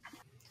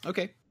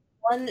 Okay.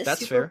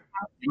 That's fair.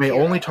 You may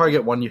only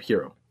target 1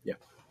 hero. Yeah.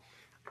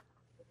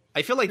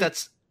 I feel like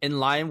that's in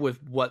line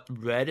with what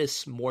Red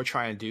is more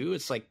trying to do.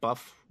 It's like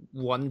buff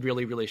 1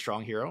 really, really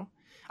strong hero.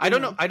 I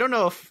don't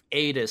know if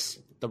 8 is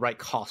the right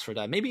cost for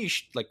that. Maybe you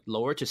should like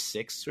lower to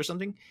 6 or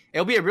something.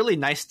 It'll be a really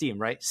nice theme,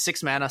 right?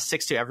 6 mana,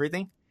 6 to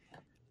everything.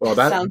 Well,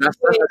 I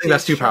think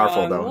that's too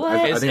powerful,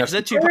 though. Is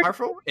it too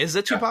powerful? Is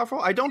it too powerful?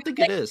 I don't think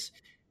it is.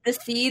 The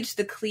siege,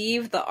 the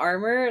cleave, the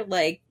armor,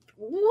 like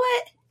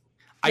what?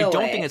 I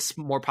don't think it's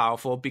more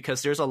powerful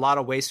because there's a lot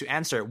of ways to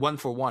answer it 1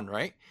 for 1,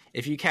 right?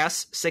 If you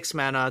cast 6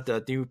 mana,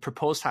 the new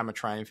proposed Time of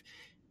Triumph,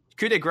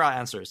 Coup de Grace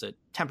answers it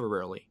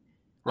temporarily.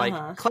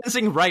 Like,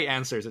 Cleansing Rite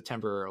answers it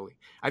temporarily.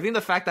 I think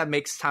the fact that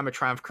makes Time of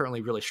Triumph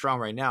currently really strong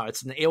right now,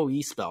 it's an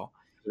AoE spell.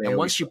 And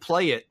once you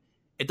play it,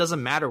 it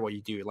doesn't matter what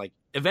you do. Like,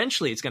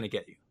 eventually it's going to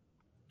get you.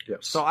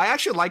 Yes. So I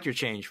actually like your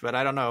change, but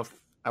I don't know if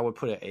I would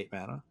put it 8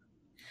 mana.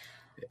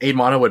 8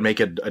 mana would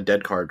make it a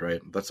dead card, right?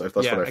 That's what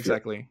I feel.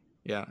 Exactly.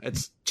 Yeah,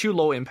 it's too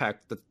low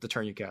impact the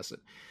turn you cast it.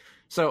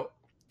 So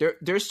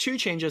there's 2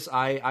 changes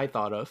I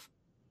thought of.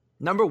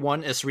 Number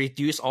 1 is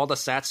reduce all the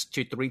stats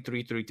to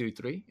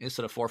 3/3/3/3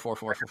 instead of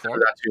 4/4/4/4.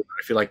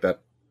 I feel like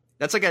that.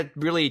 That's like a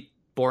really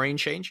boring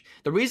change.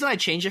 The reason I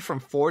changed it from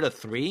 4 to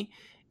 3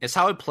 is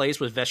how it plays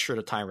with Vesture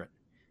the Tyrant.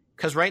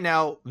 Because right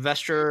now,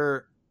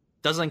 Vesture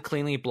doesn't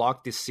cleanly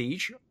block the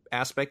siege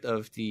aspect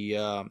of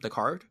the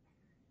card.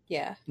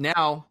 Yeah.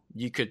 Now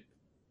you could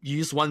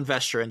use 1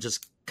 Vesture and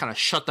just kind of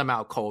shut them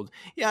out cold.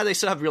 Yeah, they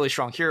still have a really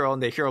strong hero,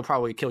 and the hero will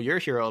probably kill your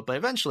hero, but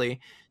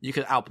eventually you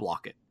could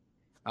outblock it.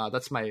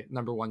 That's my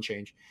number 1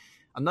 change.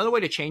 Another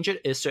way to change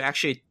it is to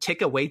actually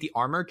take away the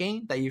armor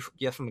gain that you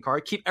get from the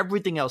card. Keep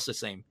everything else the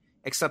same,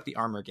 except the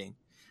armor gain.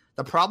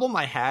 The problem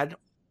I had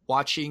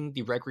watching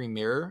the Red Green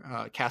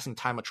Mirror casting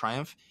Time of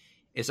Triumph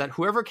is that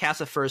whoever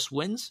casts it first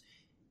wins.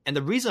 And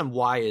the reason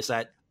why is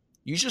that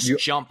you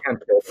jump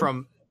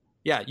from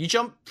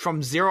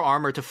 0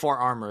 armor to 4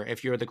 armor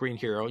if you're the green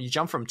hero. You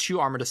jump from 2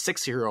 armor to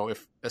 6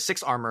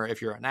 armor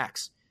if you're an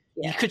axe.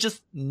 Yeah. You could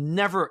just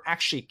never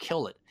actually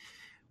kill it.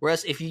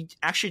 Whereas if you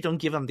actually don't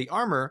give them the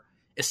armor,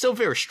 it's still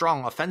very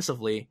strong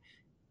offensively.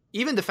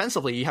 Even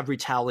defensively, you have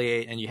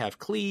Retaliate and you have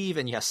Cleave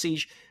and you have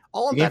Siege.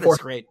 All of that is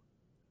great.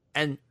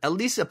 And at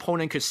least the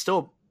opponent could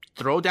still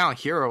throw down a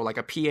hero like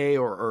a PA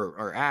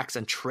or Axe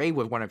and trade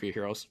with one of your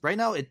heroes. Right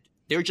now,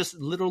 they're just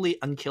literally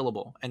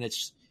unkillable, and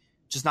it's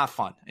just not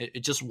fun. It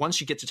just, once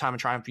you get to Time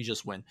of Triumph, you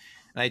just win.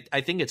 And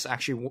I think it's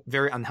actually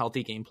very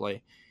unhealthy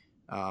gameplay,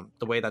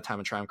 the way that Time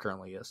of Triumph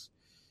currently is.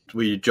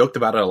 We joked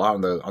about it a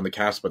lot on the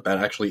cast, but that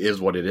actually is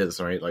what it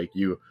is, right? Like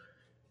you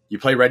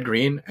play red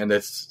green, and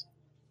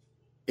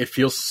it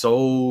feels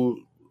so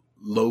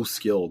low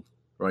skilled,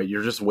 right?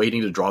 You're just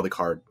waiting to draw the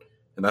card,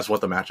 and that's what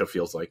the matchup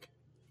feels like,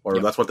 or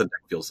that's what the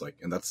deck feels like,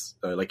 and that's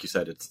like you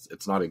said,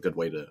 it's not a good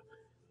way to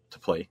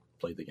play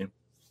the game.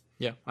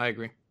 Yeah, I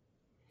agree.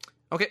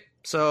 Okay,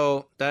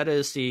 so that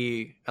is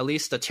at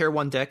least the tier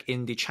 1 deck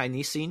in the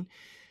Chinese scene.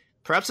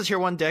 Perhaps the tier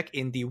 1 deck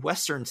in the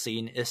Western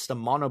scene is the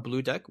mono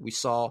blue deck. We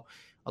saw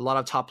a lot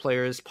of top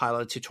players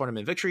pilot to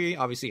tournament victory.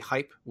 Obviously,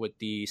 Hype with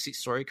the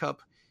Story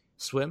Cup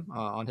swim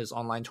on his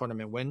online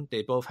tournament win.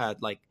 They both had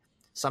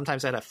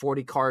sometimes they had a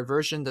 40 card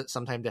version,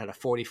 sometimes they had a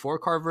 44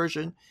 card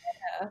version.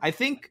 Yeah. I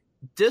think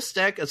this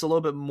deck is a little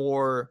bit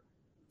more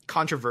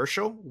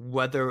controversial,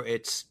 whether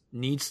it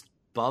needs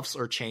buffs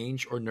or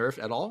change or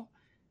nerf at all.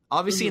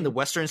 Obviously, in the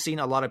Western scene,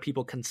 a lot of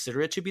people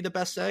consider it to be the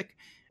best deck.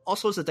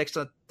 Also, it's a deck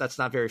that's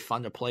not very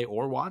fun to play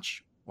or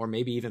watch, or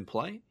maybe even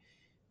play.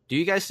 Do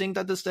you guys think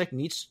that this deck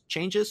needs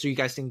changes? Or do you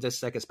guys think this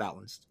deck is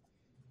balanced?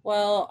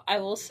 Well, I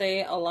will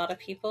say a lot of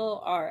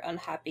people are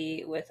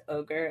unhappy with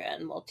Ogre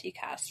and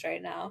multicast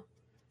right now.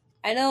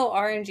 I know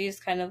RNG is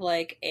kind of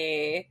like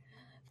a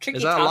tricky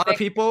topic. Is that a lot of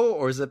people,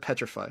 or is it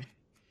Petrify?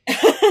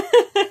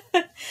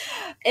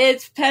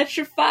 It's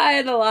Petrify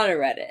and a lot of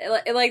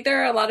Reddit. Like,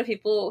 there are a lot of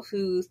people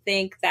who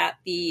think that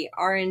the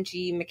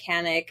RNG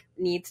mechanic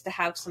needs to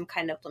have some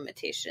kind of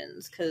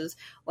limitations, because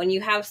when you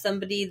have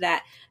somebody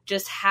that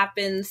just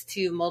happens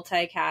to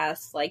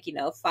multicast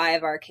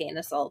 5 Arcane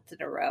Assaults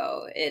in a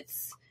row,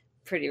 it's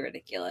pretty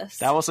ridiculous.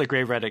 That was a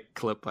great Reddit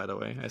clip, by the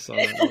way. I saw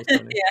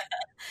that.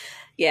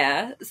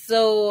 Yeah.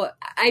 So,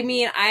 I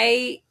mean,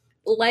 I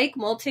like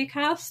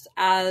multicast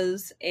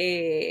as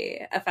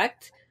a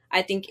effect.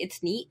 I think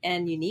it's neat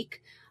and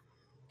unique.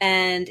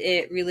 and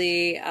it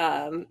really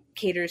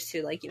caters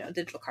to like,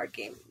 digital card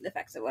game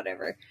effects or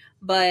whatever.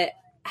 But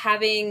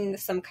having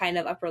some kind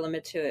of upper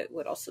limit to it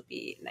would also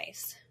be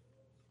nice.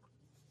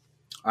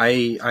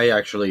 I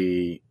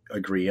actually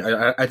agree.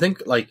 I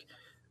think like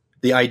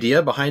the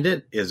idea behind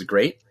it is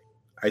great.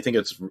 I think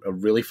it's a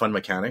really fun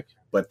mechanic,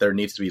 but there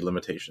needs to be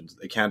limitations.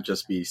 It can't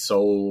just be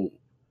so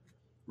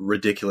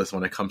ridiculous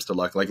when it comes to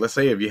luck. Like, let's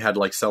say if you had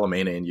like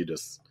Salamena and you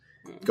just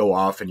go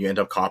off and you end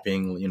up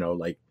copying,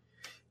 like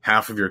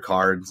half of your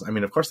cards. I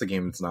mean, of course the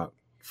game is not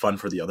fun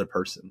for the other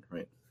person,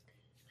 right?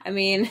 I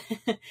mean,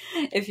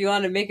 if you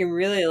want to make him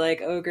really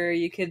like Ogre,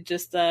 you could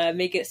just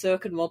make it so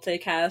it could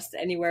multicast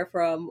anywhere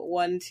from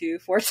 1 to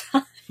 4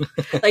 times,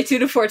 like 2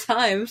 to 4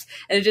 times,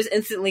 and it just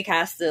instantly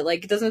casts it.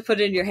 Like, it doesn't put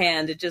it in your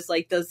hand; it just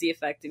like does the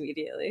effect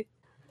immediately.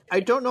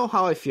 I don't know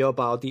how I feel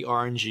about the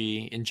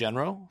RNG in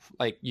general.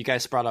 Like, you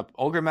guys brought up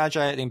Ogre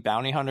Magi. I think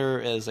Bounty Hunter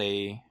is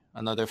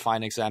another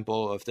fine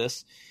example of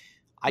this.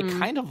 I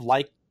kind of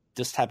like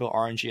this type of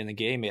RNG in the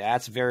game. It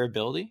adds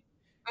variability,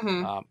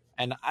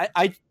 and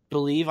I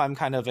believe I'm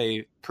kind of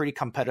a pretty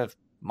competitive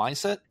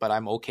mindset, but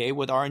I'm okay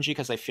with RNG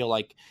because I feel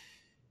like,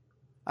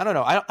 I don't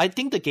know, I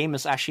think the game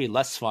is actually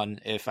less fun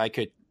if I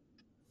could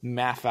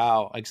math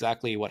out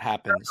exactly what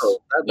happens.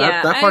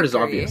 That part is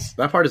obvious.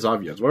 That part is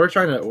obvious.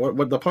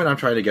 What the point I'm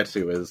trying to get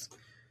to is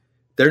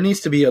there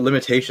needs to be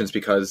limitations,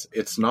 because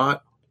it's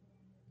not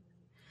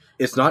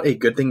a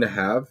good thing to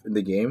have in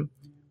the game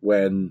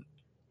when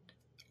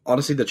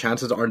honestly the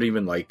chances aren't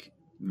even like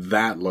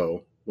that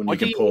low. When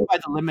what you can pull by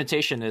the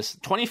limitation is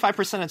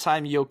 25% of the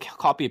time you'll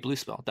copy a blue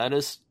spell. That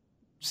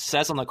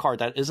says on the card.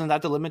 Isn't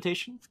that the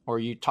limitation? Or are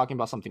you talking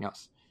about something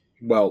else?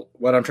 Well,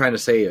 what I'm trying to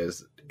say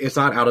is it's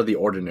not out of the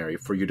ordinary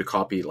for you to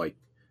copy like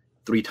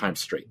 3 times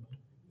straight.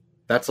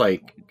 That's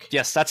like,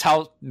 yes, that's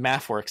how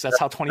math works. That's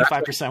how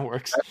 25%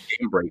 works. That's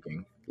game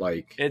breaking.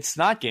 Like, it's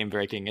not game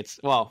breaking. It's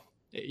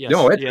yes,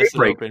 no, it's game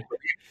breaking.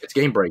 It's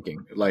game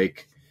breaking.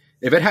 Like,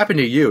 if it happened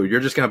to you, you're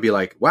just going to be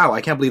like, wow,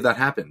 I can't believe that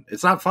happened.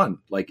 It's not fun.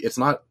 Like, it's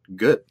not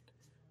good.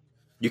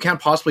 You can't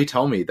possibly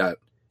tell me that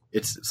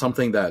it's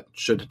something that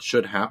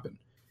should happen.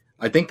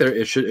 I think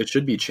it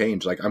should be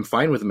changed. Like, I'm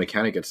fine with the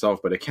mechanic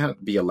itself, but it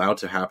can't be allowed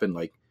to happen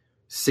like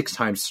 6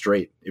 times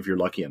straight if you're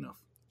lucky enough.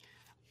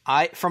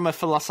 From a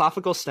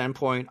philosophical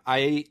standpoint,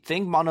 I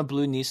think Mono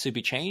Blue needs to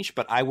be changed,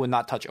 but I would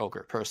not touch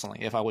Ogre personally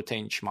if I would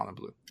change Mono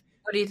Blue.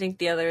 What do you think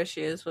the other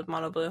issue is with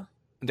Mono Blue?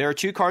 There are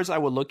 2 cards I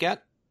would look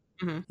at.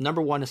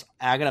 Number 1 is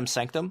Aghanim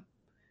Sanctum.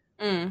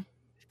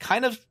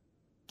 Kind of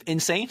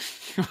insane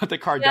what the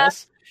card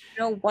does.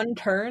 1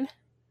 turn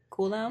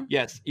cooldown.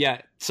 Yes,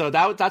 yeah. So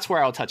that's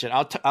where I'll touch it.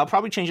 I'll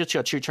probably change it to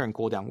a 2-turn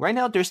cooldown. Right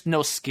now, there's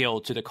no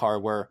skill to the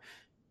card where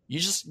you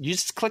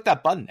just click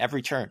that button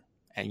every turn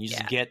and you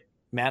just get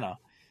mana.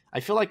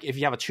 I feel like if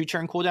you have a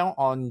 2-turn cooldown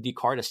on the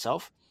card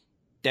itself,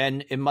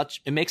 then it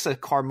makes the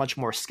card much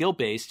more skill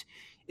based.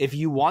 If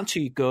you want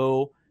to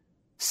go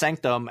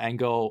Sanctum and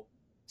go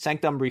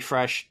Sanctum,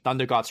 refresh,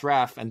 Thunder God's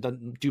Wrath, and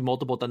then do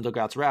multiple Thunder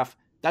God's Wrath,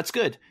 that's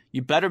good.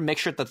 You better make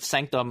sure that the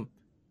Sanctum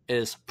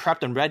is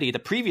prepped and ready the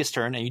previous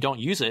turn and you don't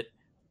use it,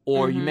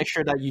 or you make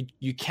sure that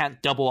you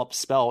can't double up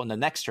spell in the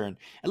next turn.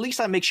 At least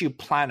that makes you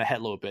plan ahead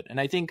a little bit. And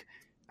I think,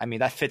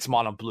 that fits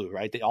Mono Blue,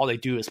 right? All they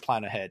do is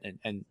plan ahead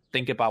and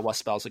think about what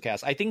spells to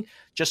cast. I think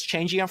just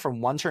changing them from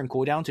 1-turn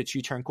cooldown to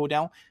 2-turn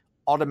cooldown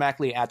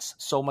automatically adds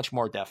so much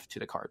more depth to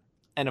the card.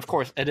 And of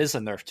course, it is a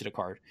nerf to the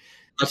card.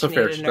 That's a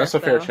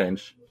fair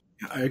change.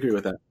 I agree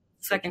with that.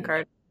 Second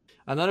card.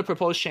 Another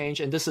proposed change,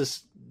 and this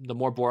is the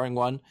more boring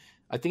one.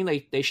 I think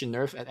they should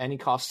nerf at any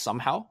cost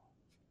somehow.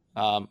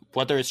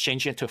 Whether it's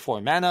changing it to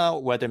 4 mana,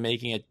 whether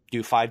making it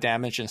do 5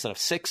 damage instead of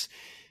 6.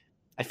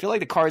 I feel like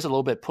the card is a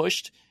little bit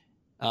pushed.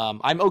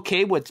 I'm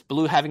okay with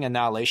Blue having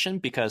Annihilation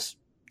because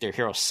their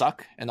heroes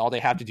suck, and all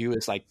they have to do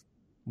is like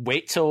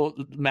wait till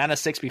mana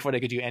 6 before they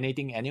could do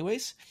anything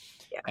anyways.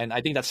 Yeah. And I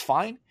think that's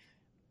fine.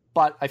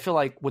 But I feel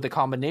like with the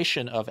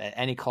combination of at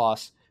any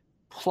cost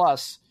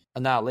plus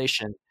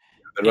Annihilation,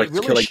 it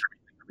really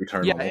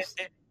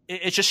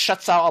it just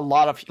shuts out a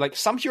lot of, like,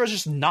 some heroes are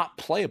just not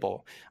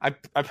playable. I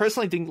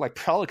personally think like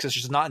Prelix is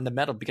just not in the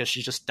meta because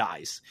she just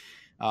dies.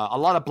 A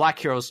lot of black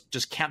heroes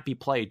just can't be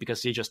played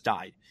because they just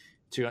died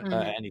to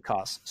any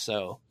cost.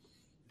 So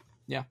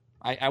yeah,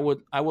 I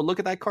would look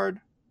at that card,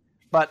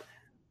 but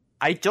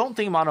I don't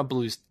think Mono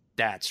Blue's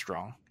that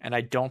strong, and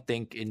I don't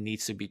think it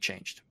needs to be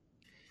changed.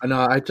 No,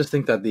 I just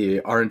think that the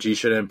RNG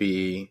shouldn't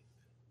be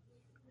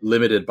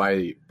limited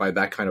by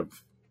that kind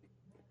of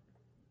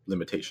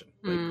limitation.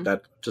 Like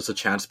that, just a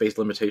chance based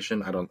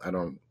limitation. I'm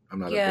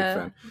not a big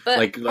fan.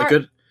 But like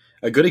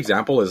a good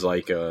example is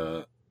like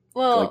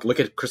look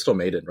at Crystal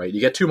Maiden, right? You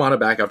get 2 mana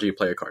back after you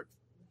play a card.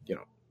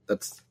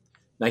 That's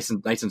nice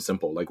and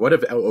simple. Like, what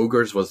if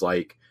Ogres was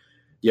like,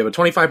 you have a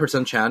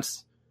 25%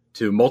 chance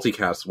to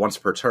multicast once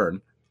per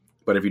turn,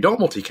 but if you don't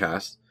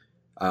multicast,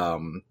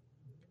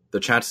 the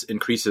chance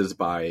increases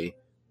by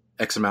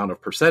X amount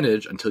of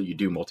percentage until you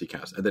do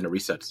multicast, and then it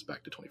resets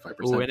back to 25%.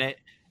 Ooh, and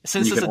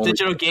since it's a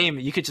digital game,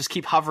 you could just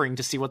keep hovering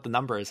to see what the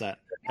number is at.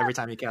 every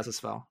time you cast a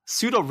spell.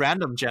 Pseudo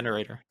random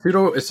generator.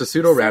 It's a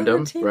pseudo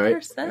random, right?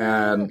 17%.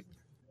 And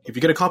if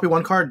you get a copy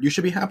one card, you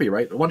should be happy,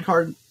 right? One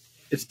card,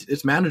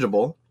 it's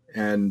manageable,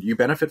 and you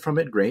benefit from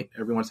it. Great,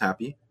 everyone's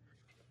happy.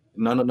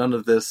 None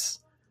of this.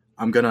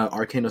 I'm gonna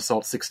Arcane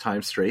Assault 6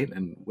 times straight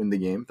and win the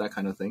game, that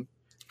kind of thing.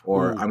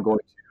 Or I'm going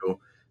to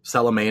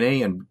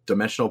Salamene and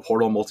Dimensional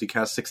Portal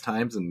multicast 6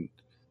 times and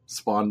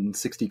spawn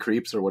 60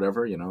 creeps or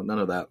whatever. None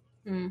of that.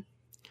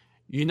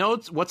 You know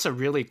what's a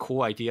really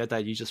cool idea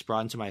that you just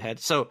brought into my head?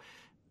 So,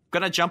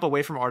 gonna jump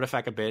away from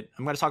Artifact a bit.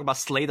 I'm gonna talk about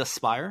Slay the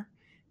Spire.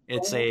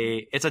 It's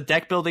a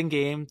deck building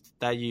game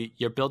that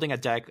you're building a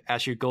deck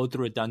as you go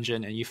through a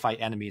dungeon and you fight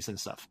enemies and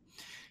stuff.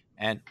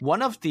 And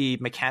one of the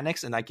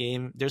mechanics in that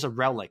game, there's a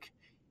relic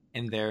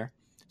in there.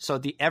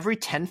 So every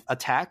 10th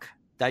attack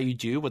that you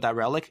do with that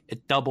relic,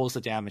 it doubles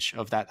the damage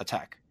of that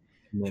attack.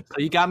 Yep. So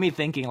you got me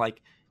thinking,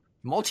 like,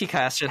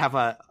 multicast should have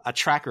a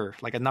tracker,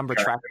 like a number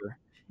tracker.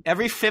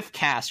 Every 5th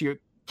cast, you're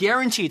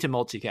guaranteed to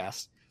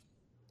multicast.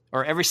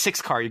 Or every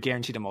 6th card, you're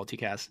guaranteed to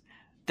multicast.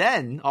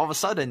 Then, all of a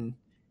sudden,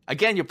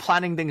 again, you're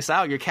planning things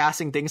out. You're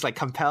casting things like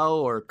Compel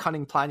or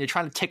Cunning Plan. You're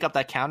trying to tick up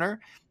that counter.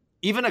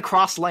 Even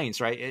across lanes,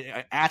 right?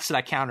 It adds to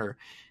that counter.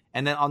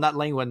 And then on that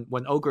lane,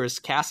 when Ogre is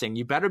casting,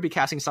 you better be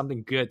casting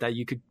something good that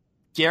you could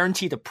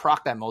guarantee to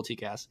proc that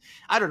multicast.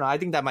 I don't know. I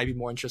think that might be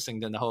more interesting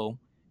than the whole,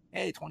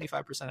 hey, 25%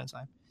 of the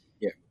time.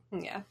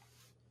 Yeah.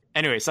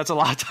 Anyways, that's a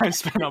lot of time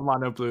spent on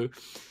mono blue.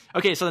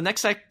 Okay, so the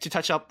next deck to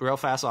touch up real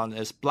fast on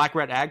is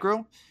Black-Red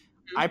Aggro.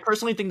 I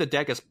personally think the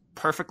deck is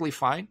perfectly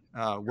fine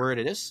where it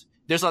is.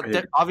 There's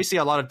obviously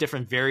a lot of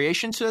different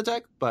variations to the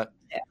deck, but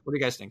what do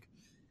you guys think?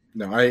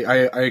 No,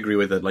 I agree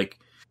with it. Like,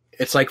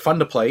 it's like fun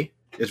to play.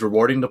 It's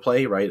rewarding to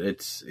play, right?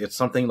 It's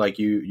something like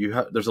you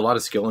have. There's a lot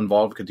of skill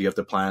involved because you have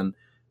to plan,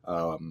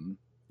 who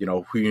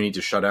you need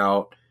to shut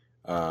out,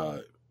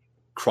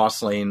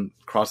 cross lane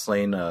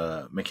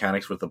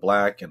mechanics with the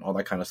black and all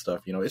that kind of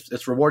stuff.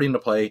 It's rewarding to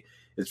play.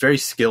 It's very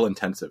skill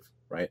intensive,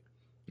 right?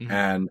 Mm-hmm.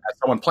 And as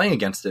someone playing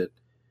against it,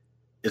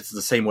 it's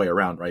the same way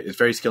around, right? It's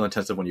very skill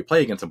intensive when you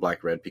play against a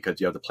black-red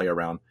because you have to play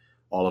around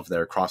all of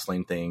their cross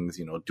lane things,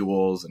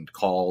 duels and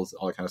calls,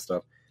 all that kind of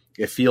stuff.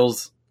 It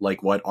feels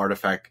like what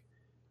Artifact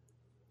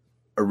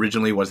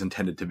originally was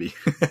intended to be,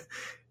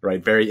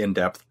 right? Very in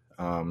depth,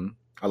 a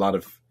lot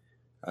of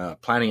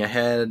planning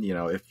ahead.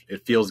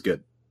 It feels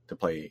good to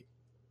play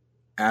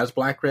as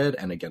black-red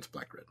and against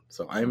black-red.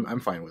 So I'm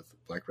fine with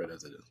black-red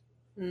as it is.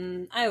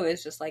 I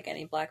always just like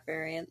any black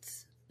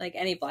variants, like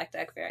any black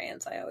deck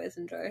variants. I always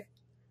enjoy.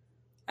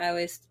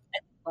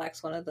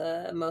 Black's one of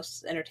the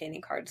most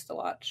entertaining cards to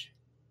watch.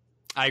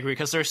 I agree,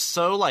 because they're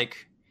so,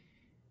 like,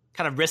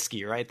 kind of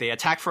risky, right? They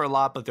attack for a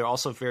lot, but they're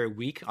also very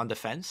weak on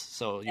defense.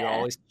 So you're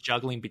always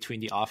juggling between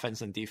the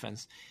offense and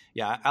defense.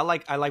 Yeah, I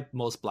like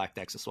most black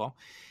decks as well.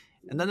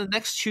 And then the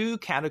next two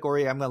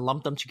category, I'm going to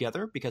lump them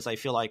together because I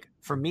feel like,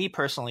 for me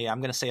personally, I'm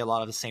going to say a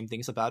lot of the same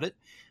things about it.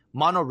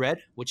 Mono red,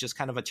 which is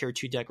kind of a tier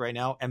 2 deck right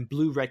now, and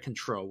blue red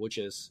control, which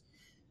is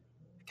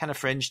kind of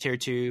fringe tier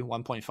 2,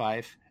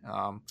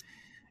 1.5.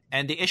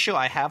 And the issue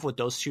I have with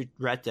those two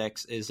red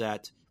decks is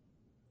that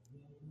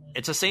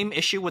it's the same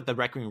issue with the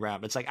Reckoning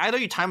Ram. It's like either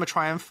you time a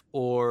Triumph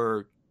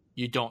or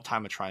you don't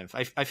time a Triumph.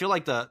 I feel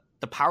like the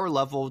power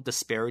level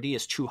disparity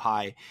is too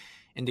high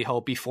in the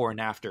whole before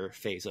and after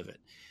phase of it.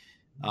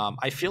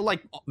 I feel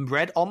like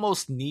red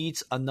almost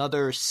needs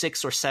another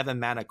 6 or 7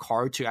 mana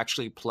card to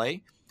actually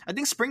play. I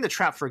think Spring the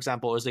Trap, for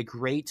example, is a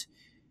great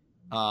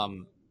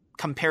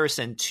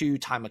comparison to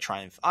Time of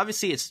Triumph.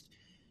 Obviously, it's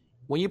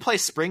when you play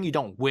Spring, you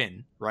don't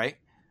win, right?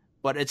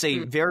 But it's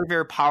a very,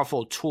 very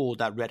powerful tool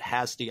that red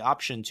has the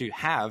option to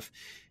have,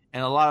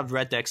 and a lot of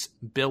red decks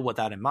build with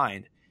that in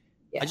mind.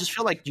 Yeah. I just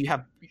feel like you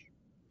have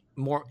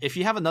more. If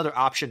you have another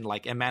option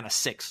like a mana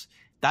 6,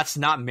 that's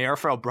not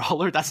Marifel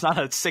Brawler. That's not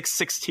a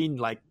 6/16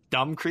 like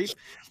dumb creep.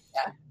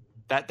 Yeah.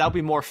 That'll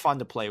be more fun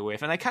to play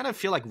with, and I kind of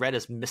feel like red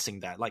is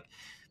missing that. Like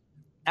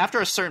after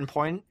a certain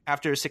point,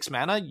 after 6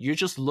 mana, you're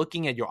just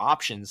looking at your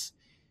options,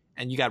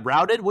 and you got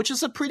Routed, which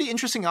is a pretty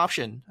interesting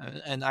option.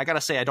 And I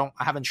gotta say, I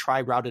haven't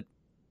tried Routed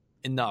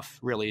enough,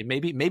 really.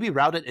 Maybe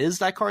Routed is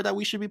that card that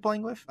we should be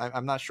playing with.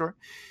 I'm not sure.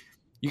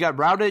 You got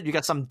Routed, you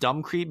got some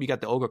dumb creep, you got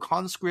the Ogre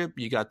Conscript,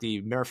 you got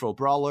the Marifel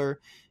Brawler,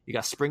 you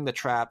got Spring the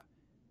Trap,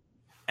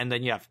 and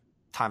then you have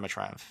Time of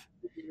Triumph.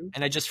 Mm-hmm.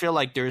 And I just feel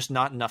like there's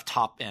not enough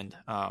top end.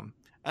 And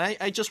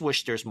I just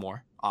wish there's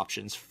more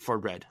options for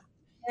red.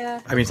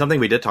 Yeah. I mean, something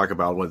we did talk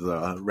about was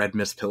Red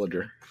Mist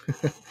Pillager.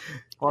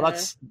 Well,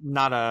 that's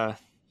not a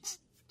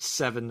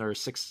 7 or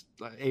 6,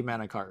 8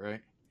 mana card,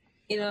 right?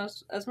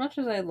 As much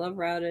as I love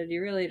Routed,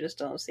 you really just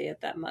don't see it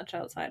that much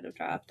outside of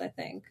draft, I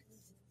think.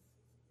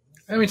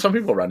 I mean, some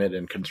people run it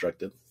in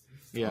Constructed.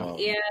 Yeah.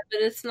 Yeah,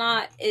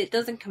 but it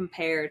doesn't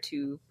compare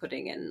to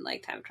putting in,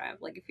 like, Time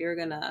Triumph. Like, if you're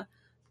gonna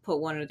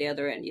put one or the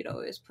other in, you'd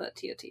always put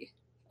TOT.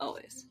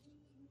 Always.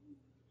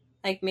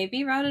 Like,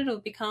 maybe Routed will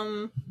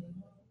become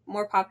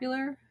more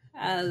popular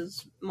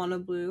as Mono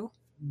Blue.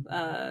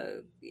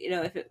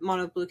 If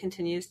Mono Blue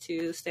continues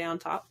to stay on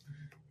top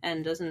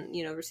and doesn't,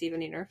 receive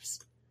any nerfs.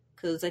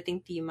 Because I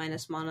think the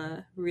minus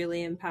mana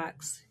really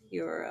impacts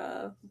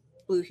your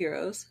blue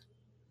heroes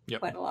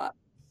quite a lot.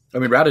 I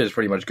mean, routed is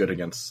pretty much good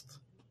against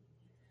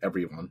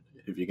everyone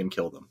if you can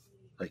kill them.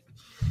 Like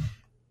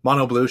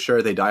mono blue,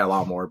 sure they die a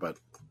lot more, but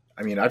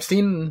I mean, I've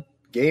seen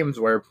games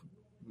where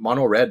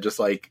mono red just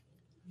like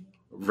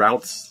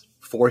routes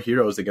 4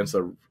 heroes against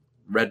a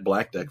red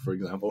black deck, for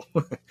example.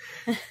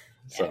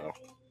 So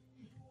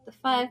the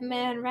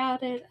 5-man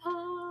routed.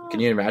 Oh. Can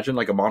you imagine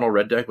like a mono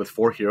red deck with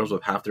 4 heroes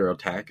with half their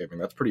attack? I mean,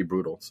 that's pretty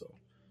brutal. So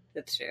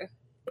that's true.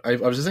 I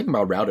was just thinking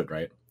about routed,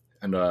 right?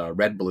 And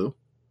red blue.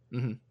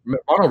 Mm-hmm.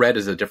 Mono red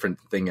is a different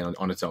thing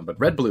on its own, but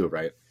red blue,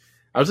 right?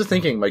 I was just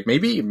thinking like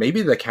maybe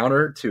the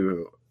counter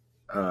to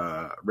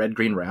red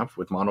green ramp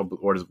with mono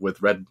or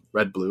with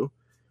red blue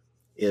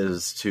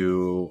is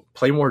to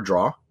play more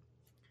draw,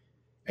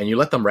 and you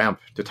let them ramp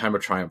to Time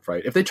of Triumph,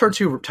 right? If they turn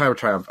to Time of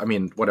Triumph, I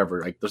mean,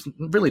 whatever. Like, there's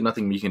really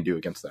nothing you can do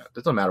against that. It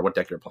doesn't matter what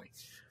deck you're playing,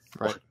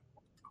 right?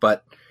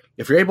 But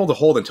if you're able to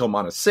hold until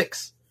mana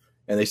 6,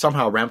 and they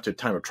somehow ramp to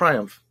Time of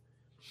Triumph,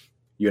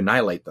 you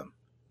annihilate them,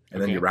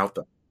 and then you route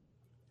them,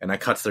 and that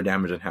cuts their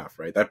damage in half,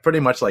 right? That pretty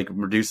much like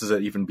reduces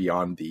it even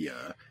beyond the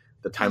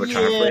Time of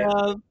Triumph.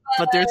 Yeah,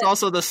 but there's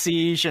also the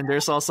siege, and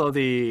there's also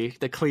the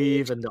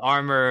cleave and the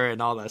armor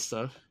and all that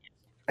stuff.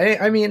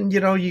 I mean,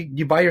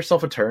 you buy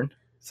yourself a turn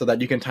so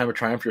that you can Time of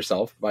Triumph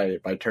yourself by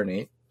turn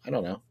 8. I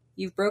don't know.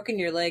 You've broken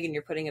your leg and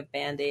you're putting a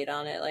Band-Aid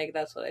on it. Like,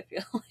 that's what I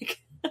feel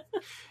like.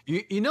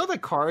 You know the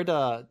card,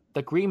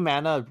 the green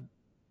mana,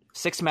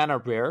 6 mana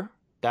rare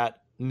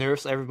that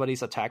nerfs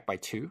everybody's attack by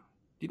 2? Do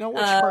you know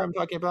which card I'm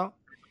talking about?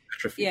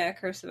 Atrophy. Yeah,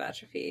 Curse of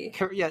Atrophy.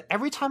 Yeah,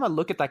 every time I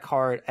look at that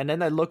card and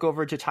then I look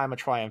over to Time of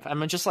Triumph,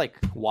 I'm just like,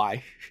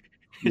 why?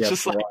 It's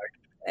just like,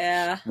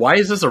 yeah. Why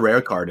is this a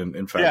rare card?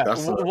 In fact, yeah,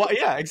 that's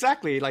yeah,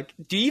 exactly. Like,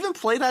 do you even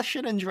play that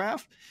shit in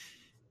draft?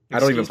 I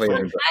don't even play it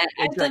in draft.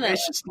 I've done it.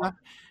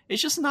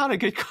 It's just not a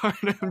good card.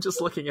 I'm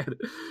just looking at it.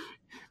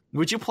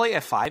 Would you play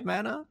at 5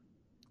 mana?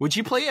 Would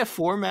you play at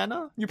 4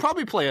 mana? You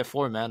probably play at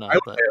 4 mana.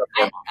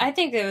 I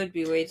think that would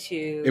be way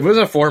too. If it was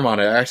a 4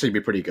 mana, it'd actually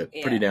be pretty good.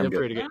 Yeah. Pretty damn good.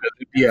 Pretty good.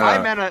 Yeah.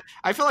 5 mana.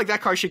 I feel like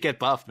that card should get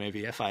buffed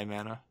maybe at 5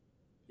 mana.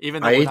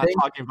 Even though we're not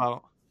talking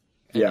about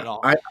it at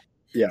all.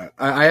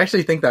 I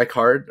actually think that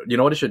card, you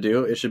know what it should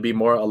do? It should be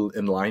more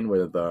in line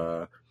with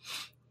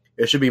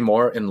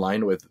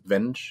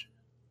Venge.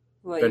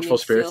 What, Vengeful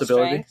Spirit's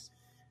ability. Strength?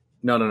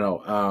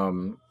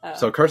 No.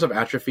 So Curse of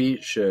Atrophy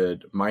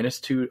should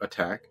 -2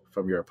 attack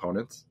from your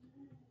opponents,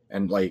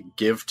 and like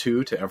give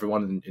 2 to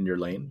everyone in your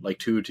lane, like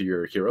 2 to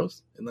your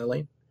heroes in the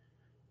lane.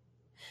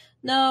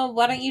 No,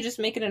 why don't you just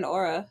make it an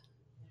aura?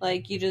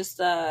 Like you just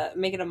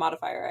make it a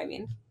modifier. I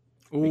mean.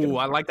 Ooh,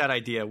 I like that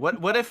idea.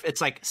 What if it's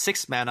like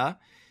 6 mana?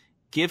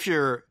 Give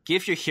your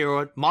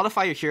hero,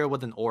 modify your hero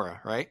with an aura,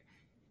 right?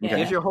 Yeah.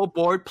 Give your whole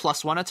board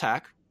 +1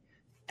 attack,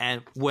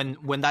 and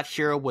when that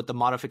hero with the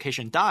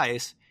modification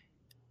dies,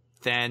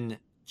 then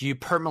you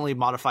permanently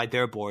modify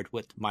their board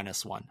with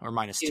 -1 or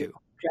 -2.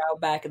 Drow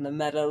back in the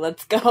meta.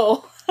 Let's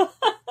go.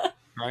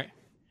 Right.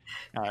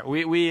 All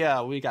right.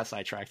 We got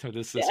sidetracked with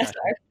this.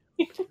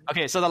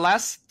 Okay, so the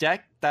last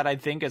deck that I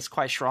think is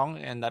quite strong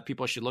and that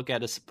people should look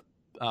at is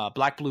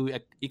black blue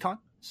econ.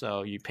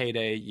 So you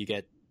payday, you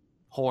get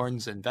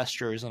horns and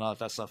vestures and all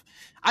that stuff.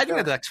 I think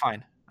the deck's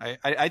fine.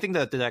 I think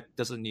that the deck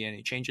doesn't need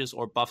any changes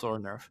or buff or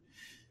nerf.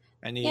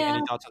 Any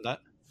thoughts on that?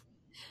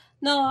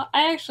 No,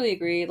 I actually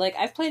agree. Like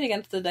I've played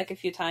against the deck a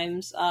few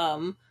times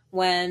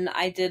when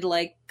I did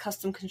like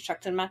custom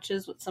constructed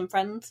matches with some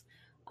friends.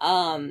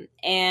 And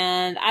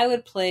I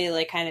would play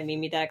like kind of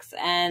Mimi decks,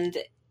 and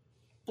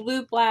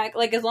blue black,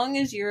 like as long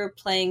as you're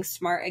playing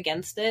smart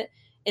against it,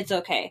 it's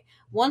okay.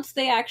 Once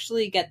they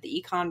actually get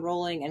the econ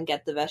rolling and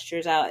get the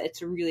vestures out,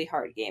 it's a really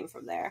hard game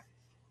from there.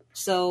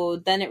 So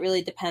then it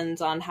really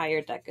depends on how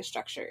your deck is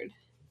structured.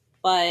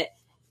 But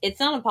it's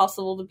not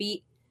impossible to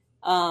beat.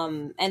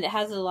 And it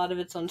has a lot of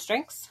its own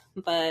strengths,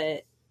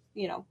 but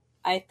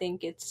I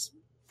think it's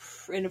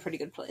in a pretty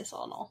good place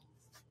all in all.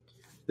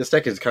 This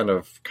deck is kind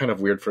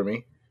of weird for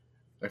me.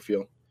 I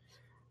feel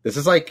this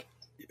is like,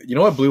 you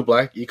know what blue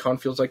black econ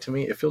feels like to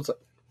me? It feels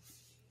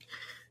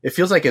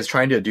like it's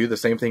trying to do the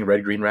same thing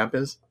red green ramp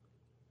is,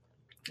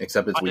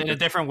 except it's weaker. In a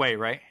different way,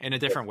 right? In a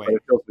different way.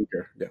 It feels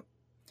weaker, yeah.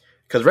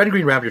 Because red and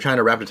green ramp, you're trying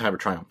to ramp to Time of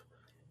Triumph,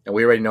 and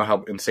we already know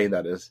how insane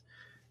that is.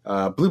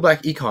 Blue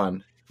black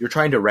econ, you're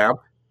trying to ramp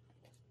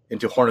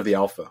into Horn of the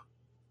Alpha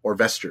or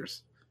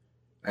Vestures,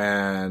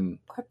 and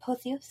or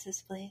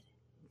Apotheosis Blade.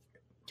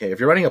 Okay, if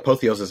you're running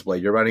Apotheosis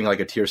Blade, you're running like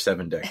a tier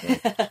 7 deck.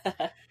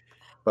 Right?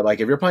 But like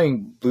if you're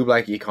playing blue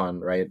black econ,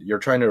 right, you're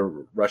trying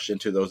to rush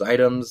into those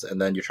items,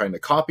 and then you're trying to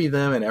copy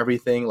them and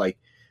everything. Like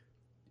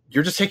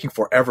you're just taking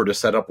forever to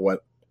set up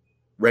what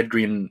red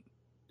green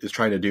is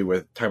trying to do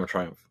with Time of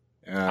Triumph.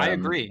 I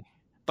agree,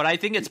 but I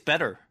think it's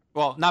better.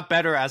 Well, not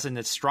better as in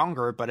it's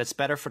stronger, but it's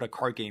better for the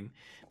card game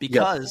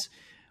because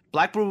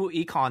black blue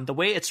econ, the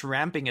way it's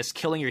ramping is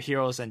killing your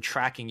heroes and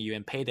tracking you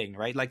and payding,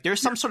 right? Like there's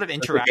some sort of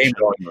interaction.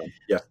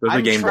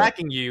 I'm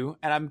tracking you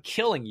and I'm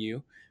killing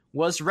you.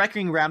 Was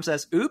Wrecking Ram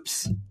says,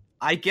 oops,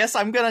 I guess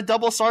I'm going to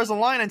double Stars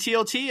Align and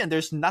TOT, and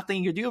there's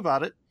nothing you can do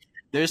about it.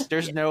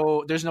 there's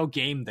no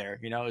game there.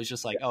 It's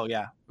just like, oh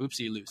yeah, oops,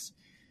 you lose.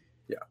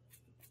 Yeah,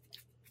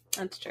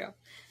 that's true.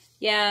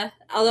 Yeah,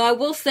 although I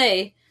will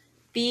say,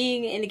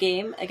 being in a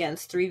game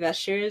against 3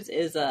 Vestures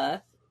is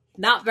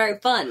not very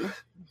fun.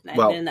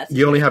 Well,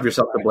 you only have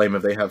yourself to blame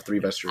if they have 3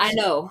 Vestures. I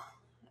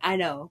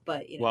know,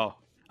 but Well,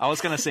 I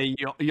was gonna say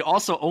you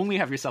also only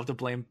have yourself to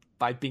blame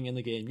by being in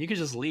the game. You could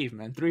just leave,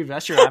 man. 3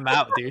 Vesture, I'm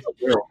out, dude.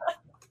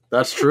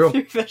 That's true.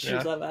 3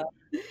 Vestures, I'm out.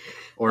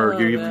 Or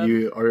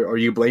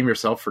you blame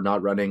yourself for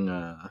not running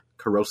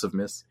Corrosive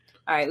Mist.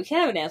 All right, we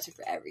can't have an answer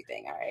for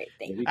everything. All right,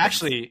 thank you.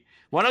 Actually,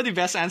 one of the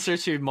best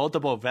answers to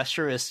multiple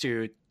Vesture is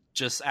to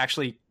just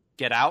actually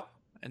get out.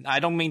 And I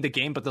don't mean the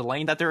game, but the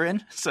lane that they're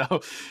in.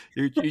 So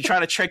you try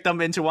to trick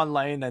them into one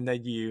lane, and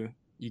then you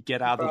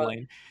get out of the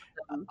lane.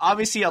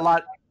 Obviously, a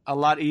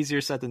lot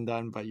easier said than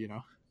done, but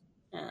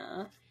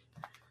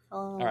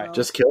all right,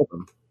 just kill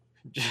them.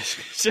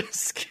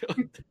 Just kill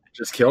them.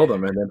 Just kill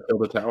them and then kill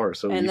the tower.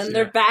 So and then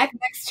they're back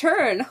next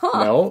turn,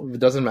 huh? No, it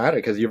doesn't matter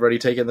because you've already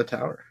taken the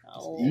tower.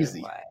 It's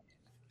easy. My.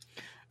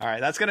 All right,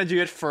 that's going to do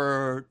it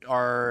for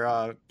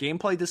our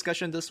gameplay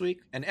discussion this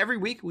week. And every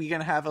week, we're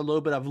going to have a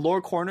little bit of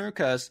lore corner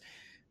because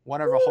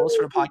one of our hosts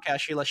for the podcast,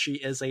 Sheila, she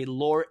is a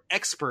lore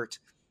expert.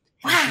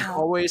 Wow. She's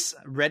always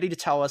ready to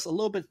tell us a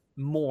little bit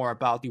more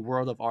about the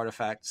world of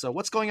Artifact. So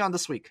what's going on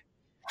this week?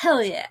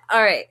 Hell yeah.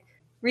 All right.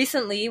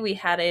 Recently, we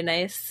had a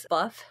nice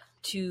buff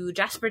to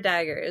Jasper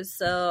Daggers,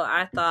 so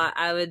I thought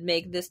I would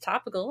make this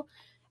topical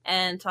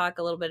and talk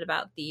a little bit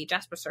about the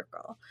Jasper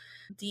Circle.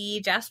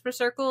 The Jasper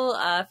Circle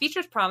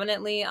features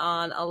prominently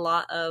on a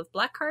lot of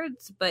black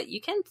cards, but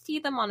you can see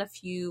them on a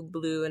few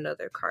blue and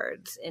other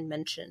cards in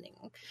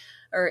mentioning,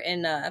 or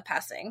in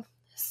passing.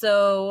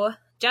 So,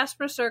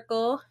 Jasper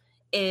Circle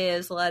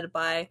is led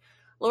by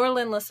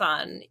Laurelin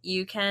Lasan.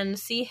 You can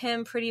see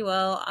him pretty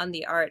well on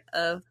the art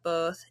of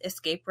both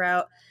Escape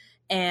Route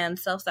and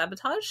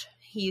Self-Sabotage.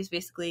 He's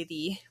basically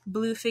the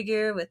blue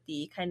figure with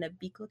the kind of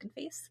beak-looking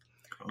face.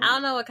 Oh. I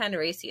don't know what kind of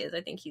race he is.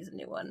 I think he's a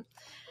new one.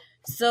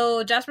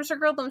 So Jasper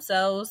Circle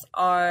themselves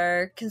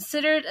are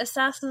considered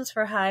assassins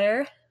for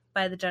hire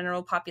by the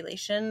general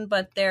population,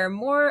 but they're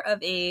more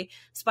of a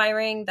spy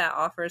ring that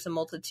offers a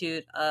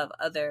multitude of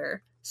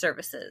other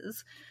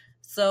services.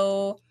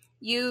 So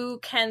you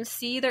can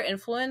see their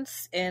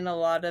influence in a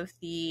lot of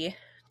the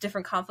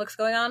different conflicts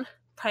going on,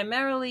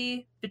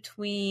 primarily the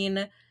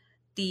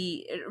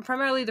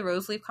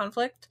Roseleaf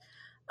conflict,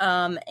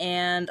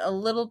 and a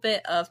little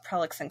bit of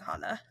Prelix and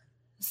Kana.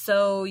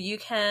 So you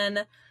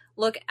can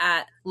look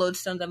at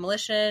Lodestone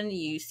Demolition.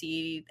 You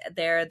see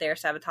they're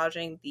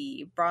sabotaging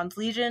the Bronze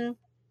Legion.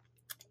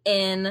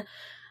 In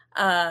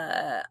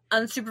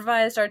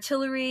unsupervised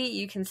artillery,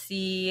 you can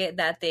see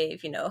that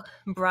they've,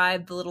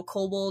 bribed the little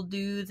kobold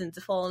dudes into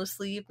falling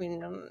asleep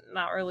and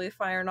not really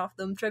firing off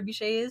them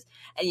trebuchets.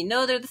 And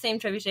they're the same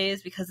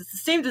trebuchets because it's the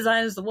same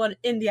design as the one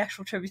in the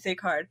actual trebuchet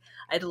card.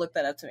 I had to look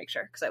that up to make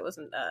sure because I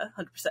wasn't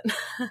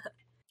 100%.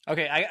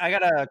 Okay, I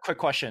got a quick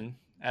question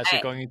as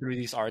you're going through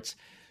these arts.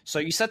 So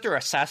you said they're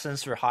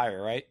assassins for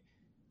hire, right?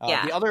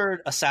 Yeah. The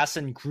other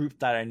assassin group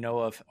that I know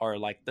of are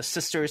like the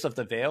Sisters of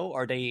the Veil.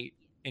 Are they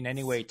in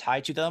any way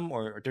tied to them,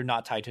 or they're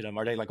not tied to them?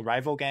 Are they like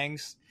rival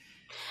gangs?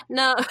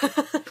 No.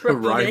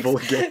 Rival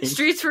gangs.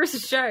 Streets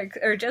versus Sharks,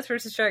 or Jets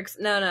versus Sharks.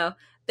 No.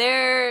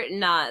 They're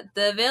not.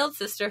 The Veiled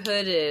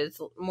Sisterhood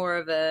is more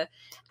of a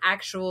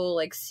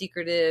actual,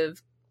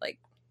 secretive, I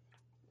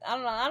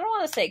don't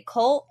want to say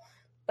cult,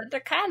 but they're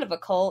kind of a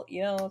cult,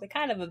 They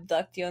kind of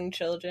abduct young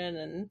children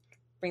and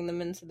bring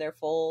them into their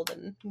fold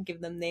and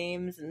give them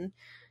names and,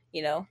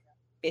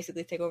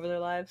 basically take over their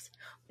lives.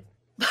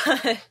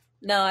 But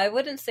no, I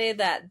wouldn't say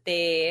that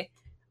they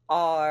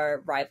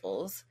are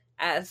rivals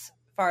as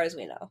far as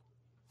we know.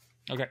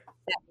 Okay.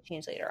 That will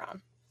change later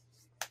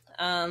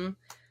on.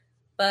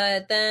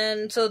 But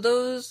then, so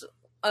those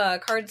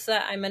cards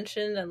that I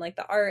mentioned and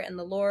the art and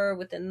the lore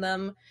within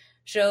them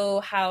show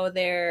how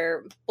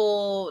they're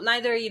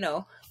neither,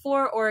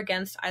 for or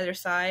against either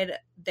side.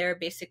 They're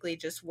basically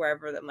just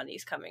wherever the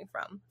money's coming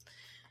from.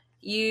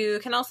 You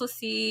can also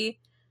see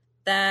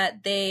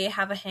that they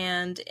have a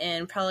hand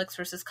in Prelix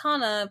versus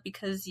Kana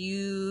because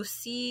you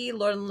see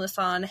Lord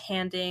Lasan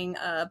handing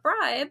a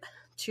bribe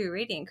to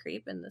Radiant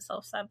Creep in the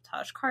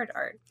Self-Sabotage card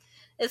art.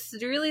 It's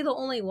really the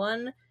only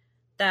one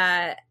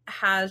that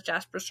has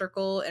Jasper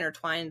Circle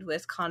intertwined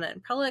with Kana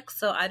and Prelix,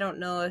 so I don't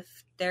know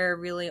if they're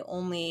really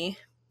only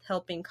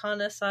helping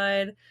Kana's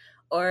side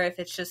or if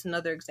it's just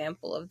another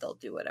example of they'll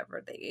do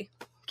whatever they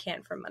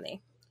can for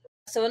money.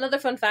 So another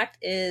fun fact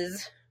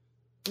is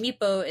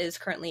Meepo is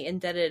currently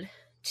indebted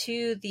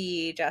to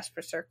the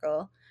Jasper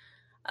Circle.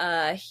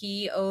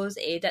 He owes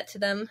a debt to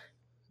them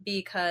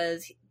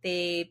because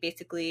they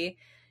basically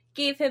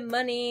gave him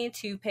money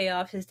to pay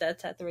off his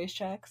debts at the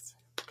racetracks.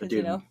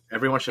 Dude,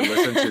 everyone should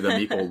listen to the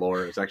Meepo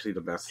lore. It's actually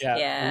the best.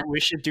 Yeah. We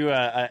should do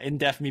a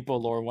in-depth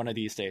Meepo lore one of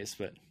these days,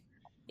 but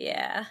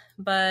yeah,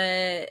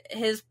 but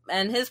his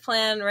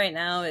plan right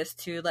now is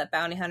to let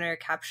Bounty Hunter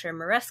capture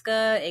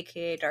Mareska,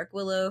 aka Dark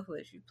Willow, who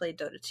if you played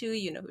Dota 2,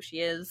 you know who she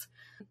is,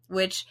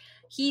 which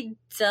He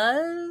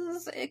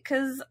does,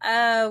 because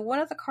one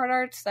of the card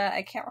arts that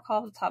I can't recall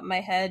off the top of my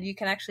head, you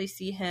can actually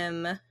see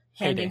him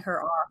handing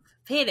her off.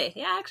 Payday.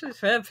 Yeah, actually,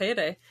 it's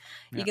Payday.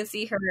 Yeah. You can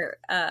see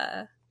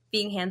her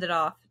being handed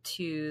off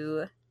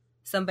to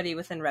somebody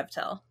within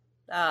Revtel.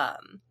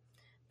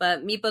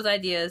 But Meepo's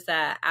idea is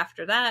that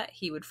after that,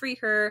 he would free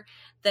her,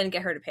 then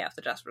get her to pay off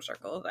the Jasper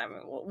Circle. I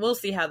mean, we'll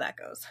see how that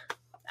goes.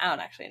 I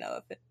don't actually know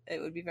if it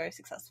would be very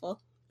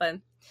successful. But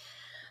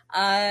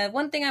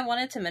one thing I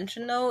wanted to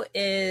mention, though,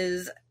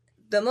 is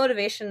the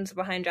motivations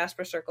behind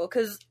Jasper Circle.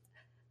 Because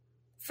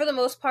for the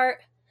most part,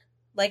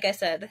 like I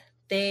said,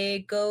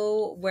 they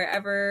go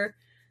wherever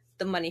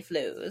the money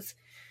flows.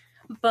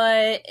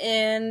 But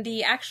in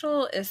the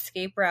actual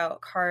escape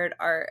route card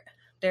art,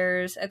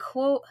 there's a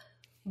quote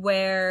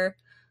where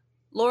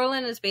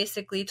Laurelin is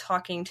basically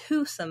talking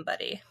to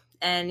somebody,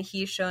 and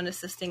he's shown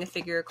assisting a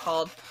figure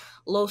called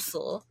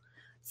Losel.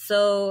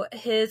 So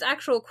his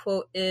actual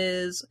quote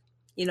is,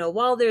 you know,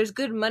 while there's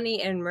good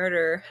money in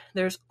murder,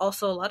 there's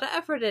also a lot of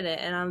effort in it,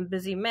 and I'm a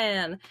busy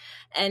man.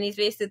 And he's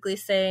basically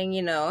saying,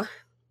 you know,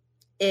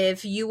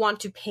 if you want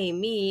to pay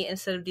me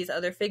instead of these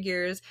other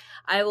figures,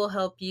 I will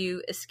help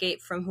you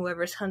escape from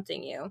whoever's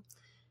hunting you.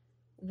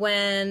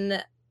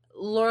 When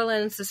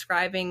Laurelin's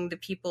describing the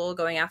people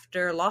going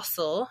after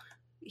Losel,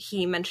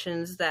 he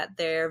mentions that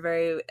they're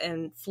very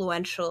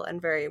influential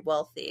and very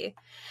wealthy.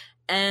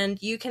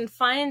 And you can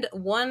find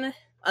one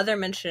other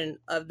mention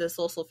of this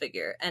Losel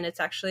figure, and it's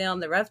actually on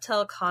the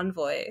Revtel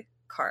Convoy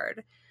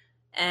card.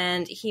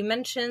 And he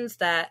mentions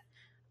that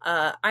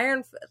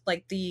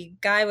the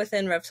guy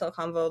within Revtel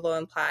Convoy,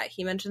 Lowen Platt,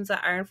 he mentions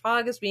that Iron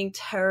Fog is being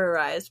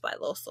terrorized by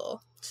Losel.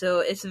 So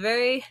it's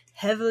very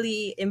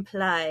heavily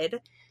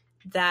implied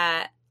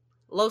that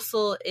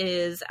Losel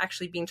is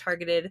actually being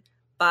targeted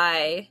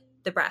by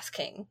the Brass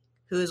King,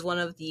 who is one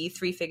of the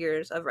 3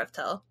 figures of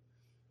Revtel.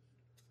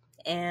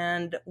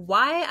 And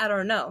why? I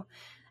don't know.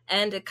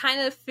 And it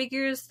kind of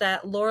figures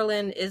that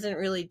Laurelin isn't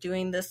really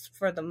doing this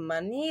for the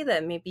money,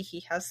 that maybe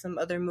he has some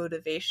other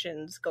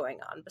motivations going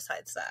on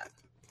besides that.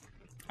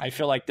 I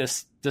feel like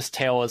this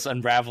tale is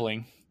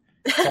unraveling.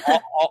 So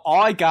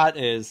all I got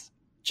is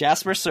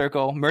Jasper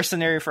Circle,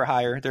 mercenary for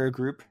hire. They're a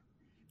group.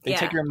 They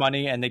take your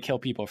money and they kill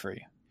people for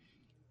you.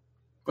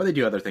 Well, they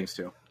do other things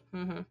too.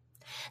 Mm-hmm.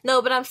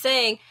 No, but I'm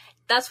saying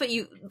that's what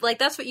you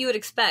would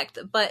expect.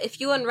 But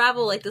if you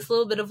unravel like this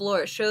little bit of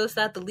lore, it shows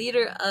that the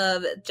leader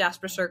of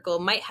Jasper Circle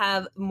might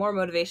have more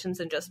motivations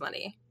than just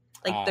money.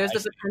 Like there's the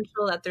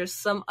potential that there's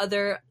some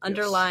other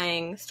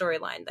underlying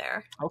storyline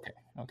there. Okay.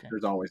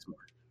 There's always more.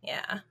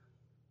 Yeah.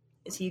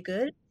 Is he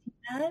good?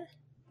 Bad?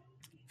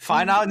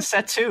 Find out in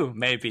set 2,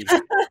 maybe.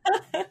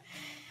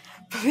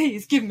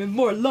 Please give me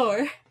more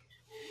lore.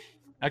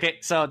 Okay,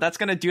 so that's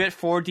going to do it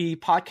for the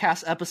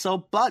podcast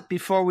episode. But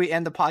before we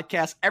end the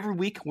podcast, every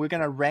week we're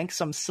going to rank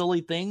some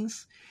silly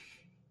things.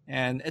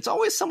 And it's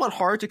always somewhat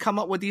hard to come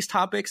up with these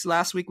topics.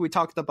 Last week we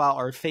talked about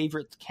our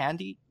favorite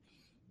candy.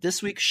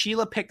 This week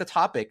Sheila picked a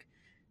topic.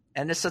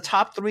 And it's the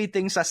top 3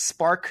 things that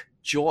spark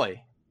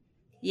joy.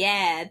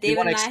 Yeah,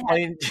 David and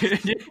I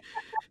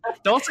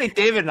Don't say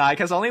David and I,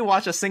 because I only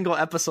watched a single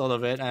episode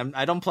of it. And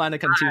I don't plan to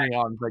continue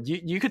on. But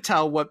you could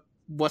tell what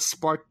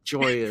sparked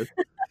joy is.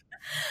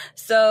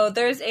 So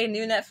there's a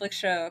new Netflix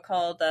show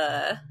called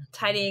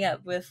Tidying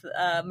Up with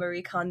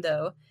Marie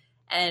Kondo,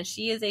 and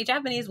she is a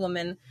Japanese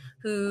woman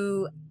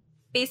who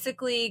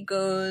basically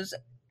goes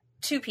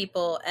to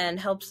people and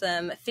helps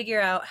them figure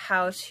out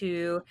how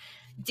to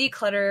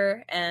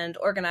declutter and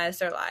organize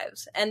their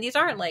lives. And these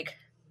aren't like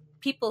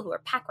people who are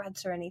pack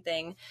rats or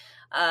anything.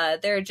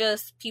 They're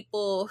just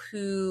people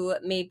who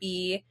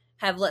maybe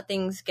have let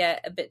things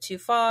get a bit too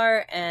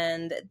far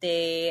and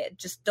they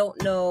just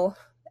don't know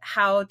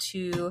how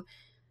to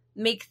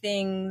make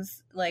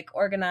things like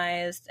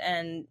organized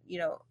and, you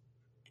know,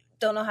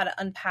 don't know how to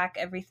unpack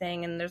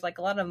everything. And there's like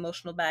a lot of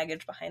emotional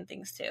baggage behind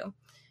things too.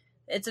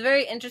 It's a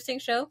very interesting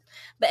show.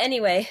 But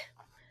anyway,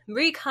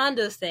 Marie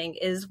Kondo's thing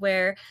is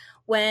where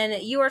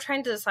when you are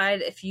trying to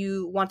decide if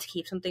you want to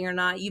keep something or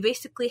not, you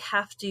basically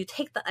have to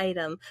take the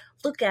item,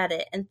 look at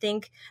it, and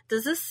think,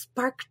 does this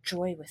spark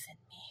joy within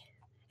me?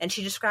 And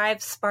she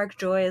describes spark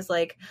joy as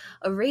like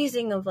a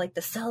raising of like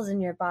the cells in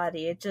your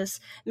body. It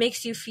just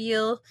makes you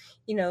feel,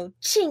 you know,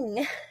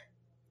 ching.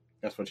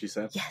 That's what she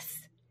said? Yes.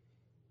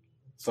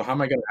 So how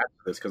am I going to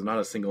answer this? Because not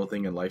a single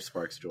thing in life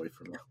sparks joy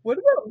for me. What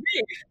about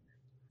me?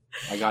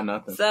 I got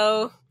nothing.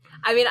 So,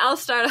 I mean, I'll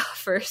start off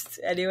first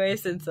anyway,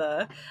 since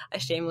I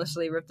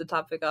shamelessly ripped the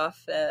topic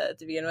off to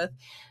begin with.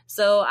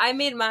 So I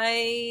made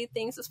my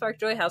things that spark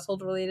joy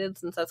household related,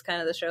 since that's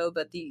kind of the show,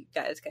 but you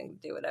guys can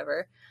do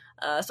whatever.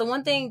 So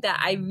one thing that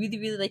I really,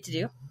 really like to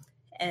do,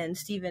 and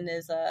Steven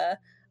is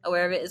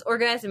aware of it, is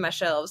organizing my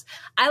shelves.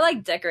 I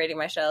like decorating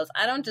my shelves.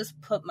 I don't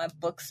just put my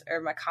books or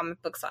my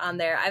comic books on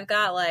there. I've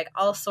got like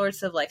all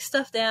sorts of like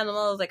stuffed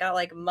animals. I got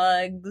like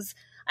mugs.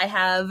 I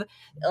have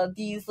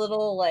these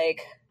little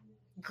like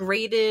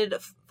graded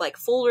like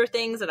folder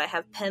things that I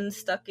have pins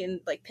stuck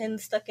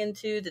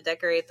into to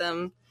decorate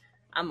them.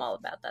 I'm all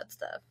about that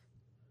stuff.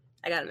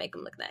 I gotta make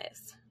them look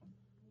nice.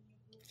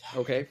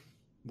 Okay,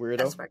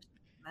 weirdo.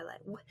 my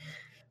life.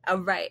 All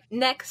right.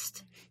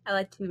 Next, I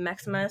like to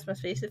maximize my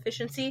space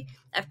efficiency.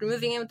 After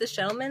moving in with this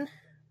gentleman,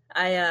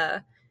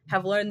 I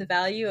have learned the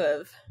value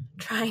of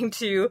trying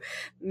to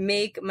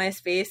make my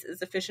space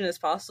as efficient as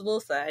possible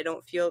so that I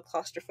don't feel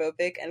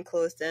claustrophobic and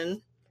closed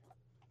in.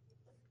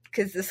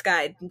 Because this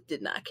guy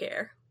did not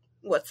care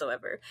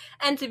whatsoever.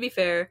 And to be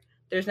fair,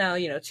 there's now,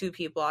 2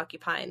 people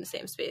occupying the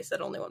same space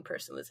that only one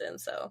person was in.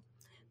 So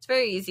it's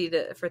very easy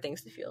for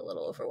things to feel a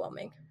little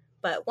overwhelming.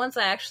 But once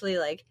I actually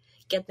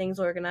get things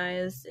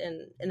organized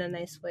in a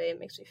nice way, it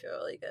makes me feel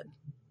really good.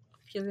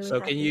 Really so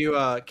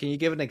happy. Can you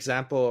give an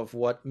example of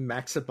what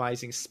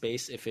maximizing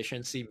space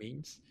efficiency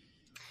means?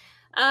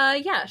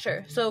 Yeah,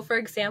 sure. So for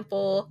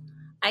example,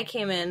 I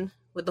came in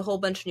with a whole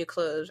bunch of new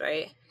clothes,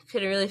 right?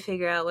 Couldn't really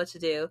figure out what to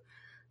do.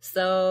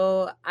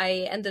 So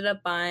I ended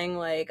up buying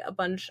a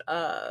bunch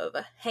of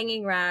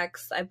hanging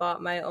racks. I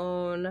bought my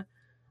own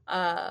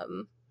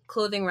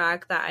clothing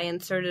rack that I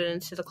inserted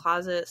into the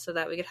closet so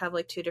that we could have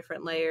 2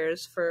 different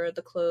layers for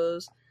the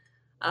clothes.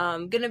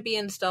 Gonna be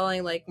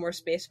installing more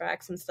space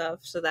racks and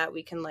stuff so that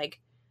we can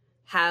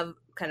have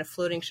kind of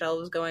floating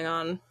shelves going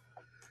on,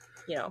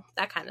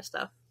 that kind of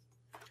stuff.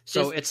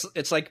 So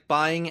it's like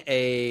buying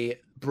a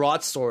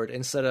broadsword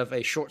instead of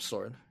a short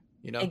sword.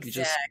 Exactly. You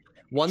just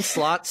one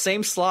slot,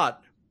 same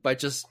slot, but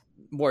just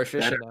more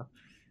efficient now.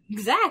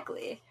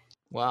 Exactly.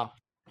 Wow,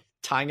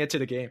 tying it to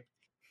the game.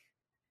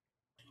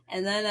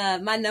 And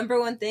then my number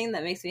one thing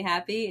that makes me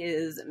happy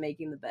is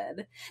making the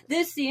bed.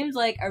 This seems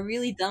like a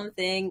really dumb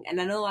thing, and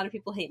I know a lot of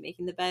people hate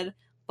making the bed,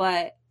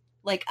 but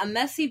a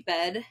messy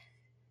bed,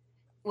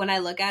 when I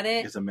look at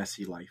it, It's a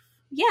messy life.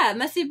 Yeah,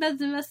 messy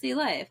bed's a messy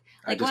life.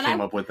 I just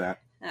came up with that.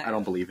 Right. I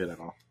don't believe it at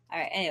all. All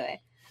right,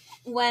 anyway.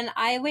 When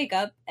I wake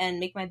up and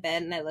make my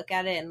bed and I look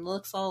at it and it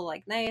looks all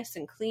nice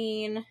and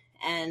clean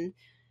and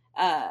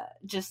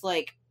just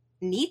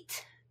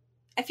neat,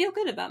 I feel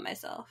good about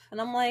myself. And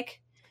I'm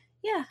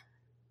yeah.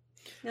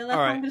 That's all right.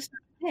 how I'm gonna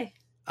start the day.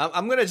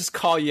 I'm gonna just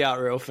call you out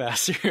real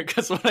fast here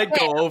because when I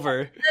go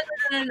over,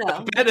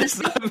 no. The bed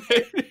is not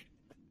made.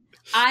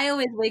 I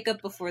always wake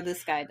up before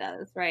this guy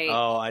does, right?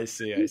 Oh, I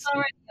see. He's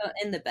already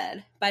in the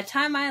bed. By the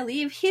time I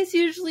leave, he's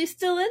usually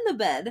still in the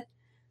bed.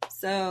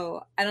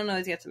 So I don't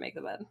always get to make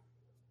the bed.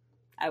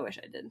 I wish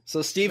I did.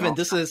 So Steven,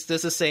 this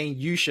is saying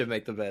you should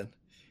make the bed.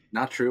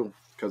 Not true,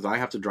 because I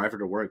have to drive her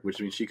to work, which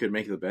means she could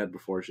make the bed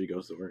before she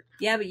goes to work.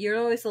 Yeah, but you're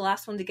always the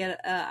last one to get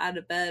out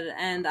of bed,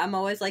 and I'm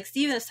always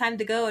Steven, it's time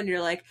to go, and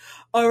you're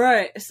all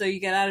right. So you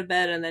get out of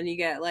bed, and then you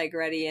get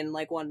ready in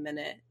 1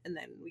 minute, and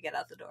then we get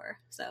out the door.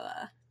 So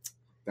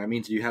that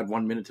means you had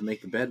 1 minute to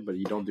make the bed, but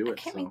you don't do it.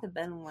 I can't make the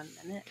bed in 1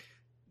 minute.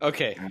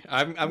 Okay,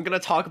 I'm gonna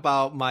talk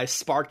about my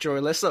Spark Joy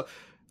list. So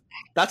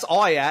that's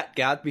all I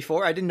got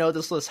before. I didn't know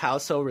this was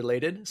household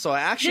related, so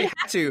I actually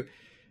had to.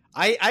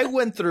 I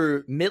went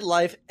through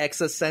midlife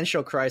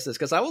existential crisis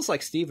because I was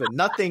like Steven,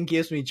 nothing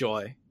gives me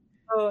joy.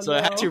 So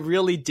I had to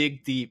really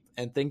dig deep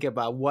and think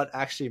about what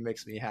actually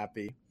makes me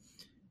happy.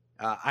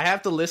 I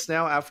have the list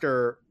now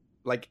after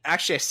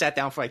actually I sat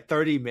down for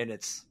 30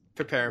 minutes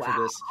preparing for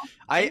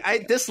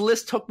this. This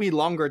list took me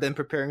longer than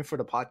preparing for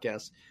the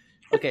podcast.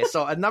 Okay,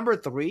 so at number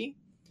 3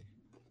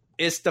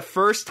 is the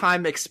first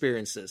time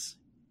experiences.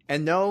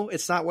 And no,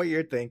 it's not what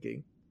you're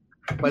thinking,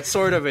 but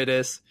sort of it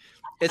is.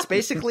 It's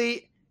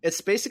basically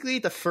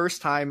the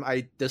first time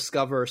I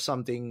discover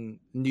something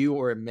new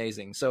or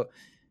amazing. So,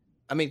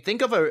 I mean,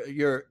 think of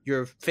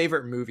your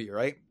favorite movie,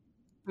 right?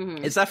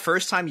 Mm-hmm. It's that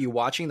first time you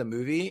watching the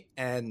movie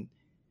and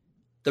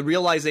the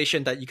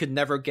realization that you could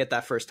never get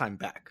that first time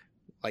back.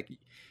 Like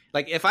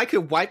if I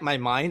could wipe my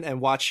mind and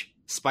watch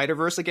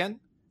Spider-Verse again,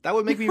 that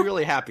would make me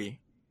really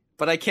happy.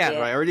 But I can't,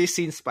 right? I already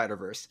seen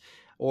Spider-Verse.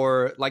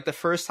 Or the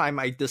first time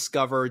I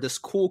discovered this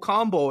cool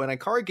combo in a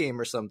card game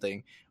or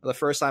something. Or the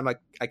first time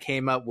I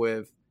came up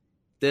with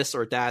this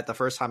or that. The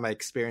first time I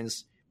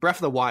experienced Breath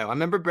of the Wild. I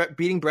remember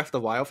beating Breath of the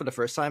Wild for the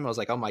first time. I was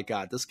like, oh my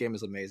god, this game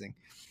is amazing.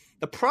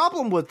 The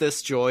problem with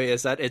this joy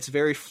is that it's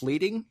very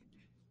fleeting.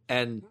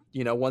 And,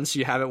 once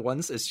you have it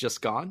once, it's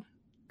just gone.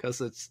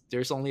 Because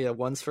there's only a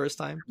once first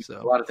time. So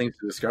a lot of things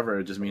to discover.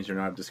 It just means you're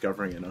not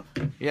discovering enough.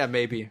 Yeah,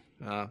 maybe.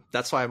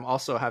 That's why I'm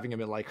also having a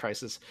midlife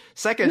crisis.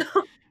 Second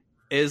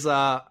is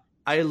I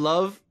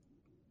love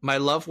my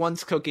loved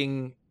ones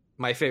cooking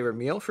my favorite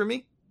meal for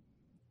me.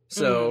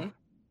 So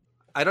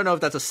I don't know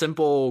if that's a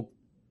simple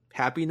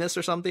happiness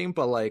or something,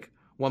 but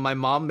when my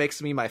mom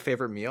makes me my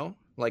favorite meal,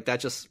 that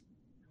just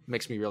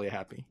makes me really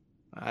happy.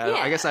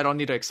 I guess I don't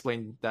need to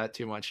explain that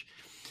too much.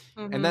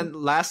 Mm-hmm. And then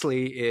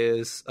lastly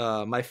is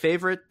my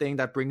favorite thing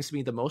that brings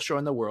me the most joy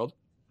in the world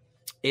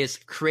is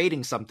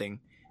creating something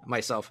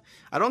myself.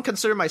 I don't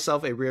consider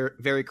myself a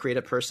very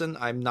creative person.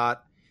 I'm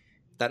not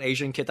that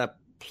Asian kid that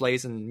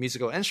plays a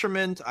musical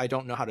instrument. I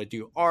don't know how to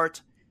do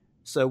art.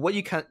 So what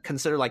you can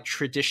consider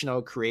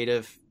traditional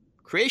creative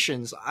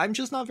creations, I'm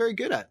just not very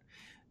good at.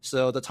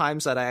 So the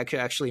times that I could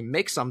actually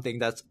make something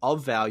that's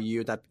of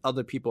value that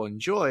other people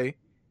enjoy,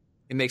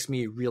 it makes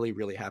me really,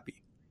 really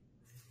happy.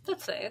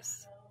 That's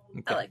nice.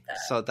 Okay. I like that.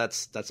 So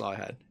that's all I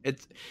had.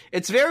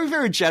 It's very,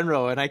 very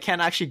general, and I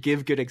can't actually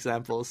give good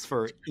examples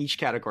for each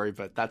category,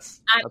 but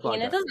that's all I it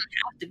got. doesn't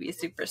have to be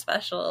super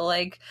special.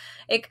 Like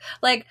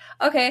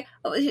okay,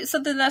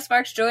 something that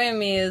sparks joy in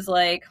me is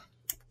like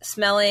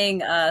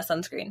smelling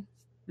sunscreen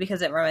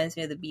because it reminds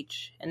me of the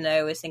beach, and I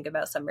always think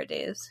about summer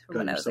days from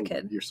when I was a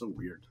kid. You're so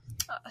weird.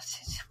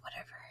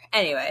 Whatever.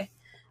 Anyway,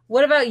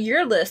 what about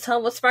your list? Tell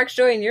me what sparks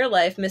joy in your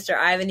life, Mister.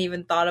 I haven't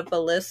even thought up a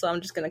list, so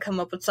I'm just gonna come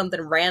up with something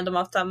random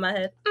off the top of my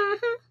head.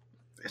 Mm-hmm.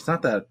 It's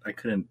not that I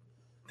couldn't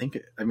think.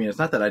 I mean, it's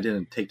not that I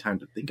didn't take time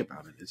to think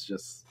about it. It's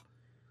just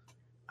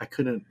I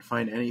couldn't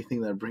find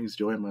anything that brings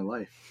joy in my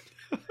life.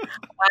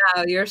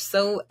 Wow, you're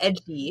so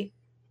edgy.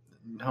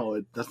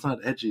 No, that's not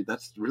edgy.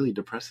 That's really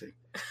depressing.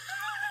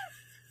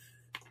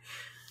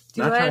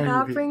 Do I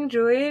not bring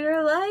joy in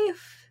your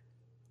life?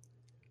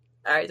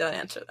 All right, don't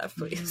answer that,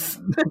 please.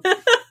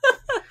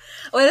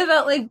 What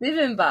about like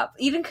bibimbap?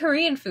 Eating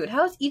Korean food.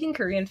 How is eating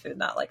Korean food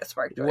not like a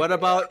spark joy? What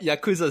about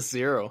Yakuza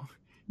 0?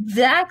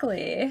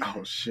 Exactly.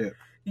 Oh shit.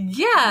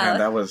 Yeah.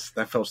 Man,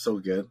 that felt so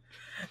good.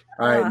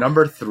 All right,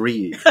 number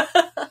 3.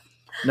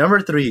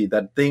 Number 3,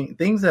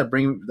 things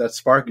that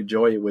spark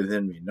joy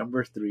within me.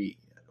 Number 3.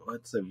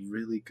 What's a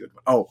really good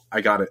one? Oh,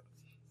 I got it.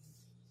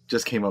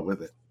 Just came up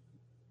with it.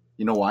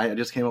 You know why I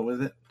just came up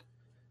with it?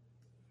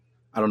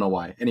 I don't know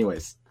why.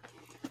 Anyways,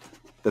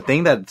 the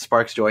thing that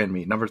sparks joy in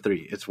me, number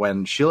 3, it's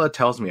when Sheila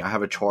tells me I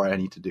have a chore I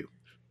need to do,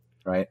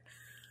 right?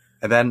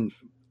 And then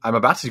I'm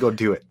about to go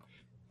do it.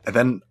 And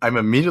then I'm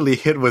immediately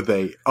hit with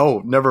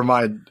oh, never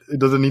mind. It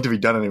doesn't need to be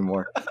done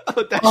anymore.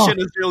 That shit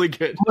is really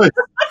good.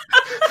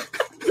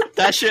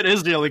 That shit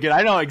is really good.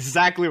 I know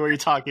exactly what you're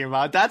talking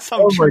about. That's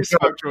some true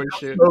spark joy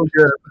shit. So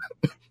good.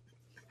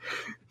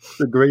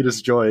 The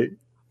greatest joy.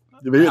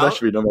 Maybe that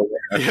should be number 1.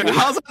 Yeah,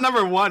 how's that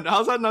number 1?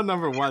 How's that not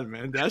number 1,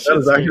 man? That is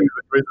actually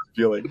the greatest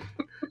feeling.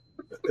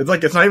 It's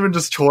like, it's not even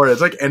just chore.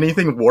 It's like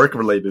anything work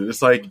related.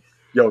 It's like,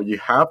 yo, you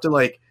have to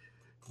like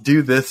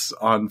do this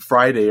on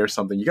Friday or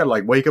something. You got to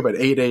like wake up at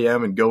 8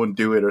 a.m. and go and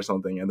do it or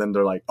something. And then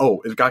they're like, oh,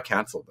 it got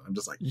canceled. I'm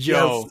just like,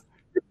 yo,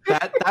 yes.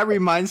 that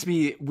reminds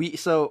me.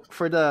 So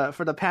for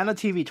the Panda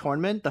TV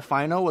tournament, the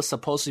final was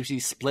supposed to be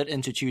split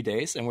into 2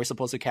 days, and we're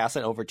supposed to cast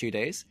it over 2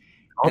 days.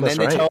 Oh, and then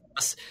they told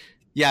us,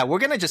 yeah, we're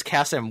gonna just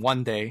cast it in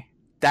 1 day.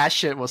 That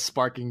shit was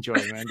sparking joy,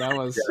 man. That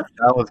was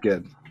that was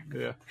good.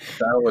 Yeah,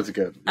 that was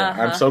good. Yeah,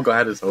 I'm so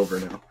glad it's over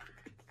now,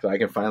 so I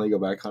can finally go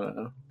back on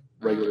a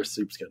regular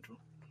sleep schedule.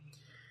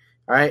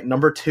 All right,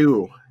 number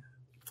 2.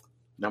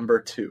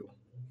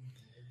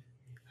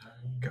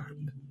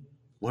 God,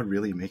 what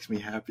really makes me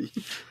happy?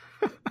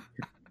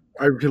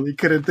 I really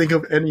couldn't think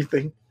of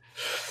anything.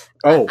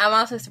 Oh, I'm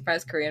also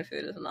surprised Korean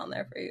food isn't on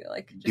there for you.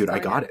 Like, dude, I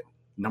got it.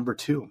 Number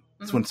 2.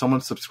 It's when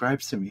someone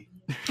subscribes to me.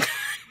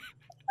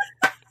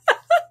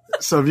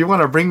 So if you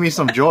want to bring me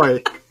some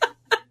joy,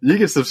 you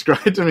can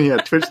subscribe to me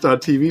at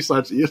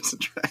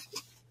twitch.tv/EOSinTrash.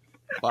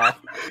 Wow.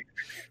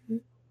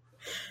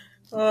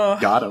 Oh.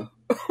 Got him.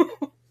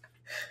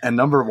 And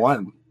number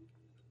 1,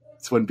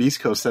 it's when Beast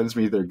Coast sends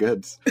me their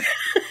goods.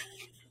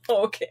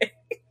 Okay.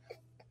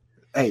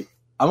 Hey,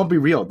 I'm gonna be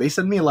real. They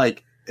send me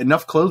like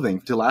enough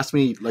clothing to last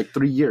me like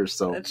 3 years.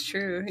 So that's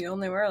true. You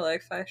only wear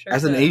like 5 shirts.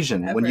 As an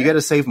Asian, when you get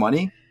to save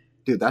money,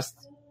 dude, that's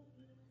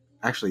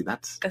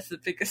the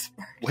biggest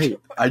part. Wait,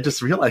 I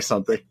just realized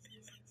something.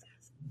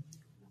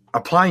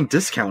 Applying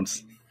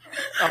discounts.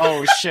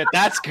 Oh shit,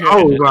 that's good.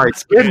 Oh my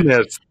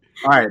goodness.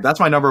 All right, that's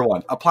my number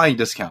 1. Applying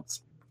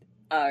discounts.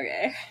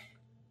 Okay.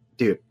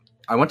 Dude,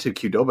 I went to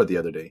Qdoba the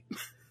other day,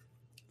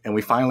 and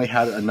we finally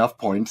had enough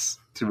points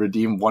to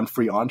redeem 1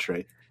 free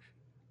entree.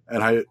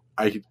 And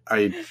the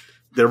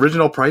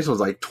original price was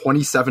like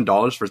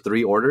 $27 for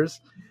 3 orders,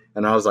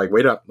 and I was like,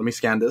 wait up, let me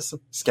scan this.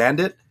 Scanned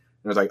it,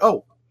 and it was like,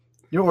 oh,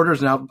 your order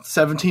is now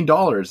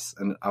 $17,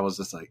 and I was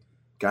just like,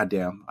 god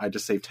damn, I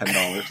just saved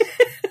 $10.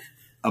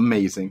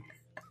 Amazing,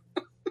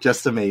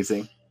 just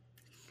amazing.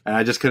 And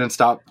I just couldn't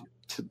stop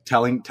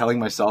telling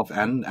myself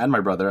and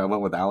my brother. I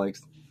went with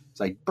Alex. It's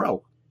like,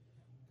 bro,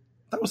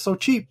 that was so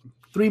cheap.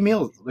 3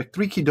 meals, like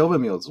 3 Qdoba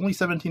meals, only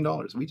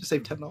 $17. We just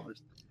saved $10.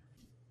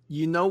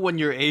 You know when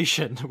you're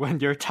Asian,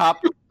 when your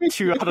top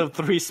 2 out of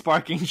 3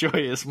 sparking joy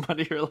is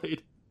money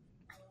related.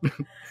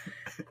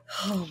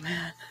 Oh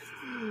man!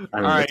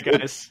 All right,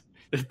 guys,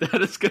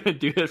 that is gonna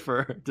do it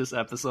for this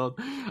episode.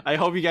 I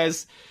hope you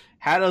guys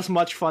had as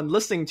much fun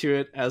listening to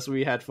it as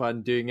we had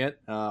fun doing it.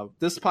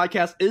 This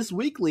podcast is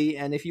weekly,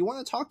 and if you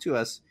want to talk to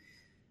us,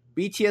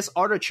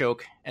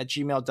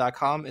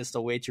 btsartichoke@gmail.com is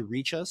the way to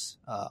reach us.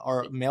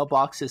 Our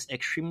mailbox is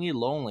extremely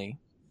lonely,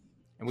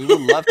 and we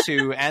would love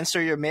to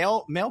answer your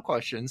mail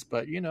questions,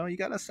 but you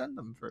gotta send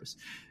them first.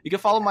 You can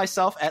follow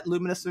myself at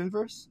Luminous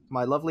Inverse,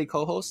 my lovely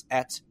co-host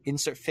at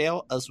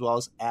InsertFail, as well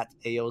as at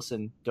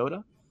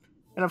AosinDota.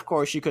 And of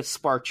course, you could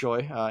spark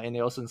joy in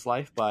Aosin's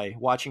life by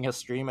watching his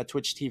stream at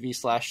Twitch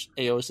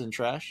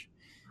TV/AosinTrash,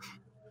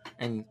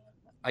 and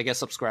I guess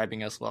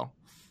subscribing as well.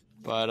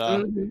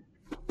 But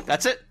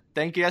that's it.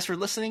 Thank you guys for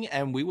listening,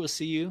 and we will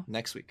see you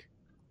next week.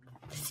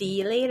 See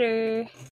you later.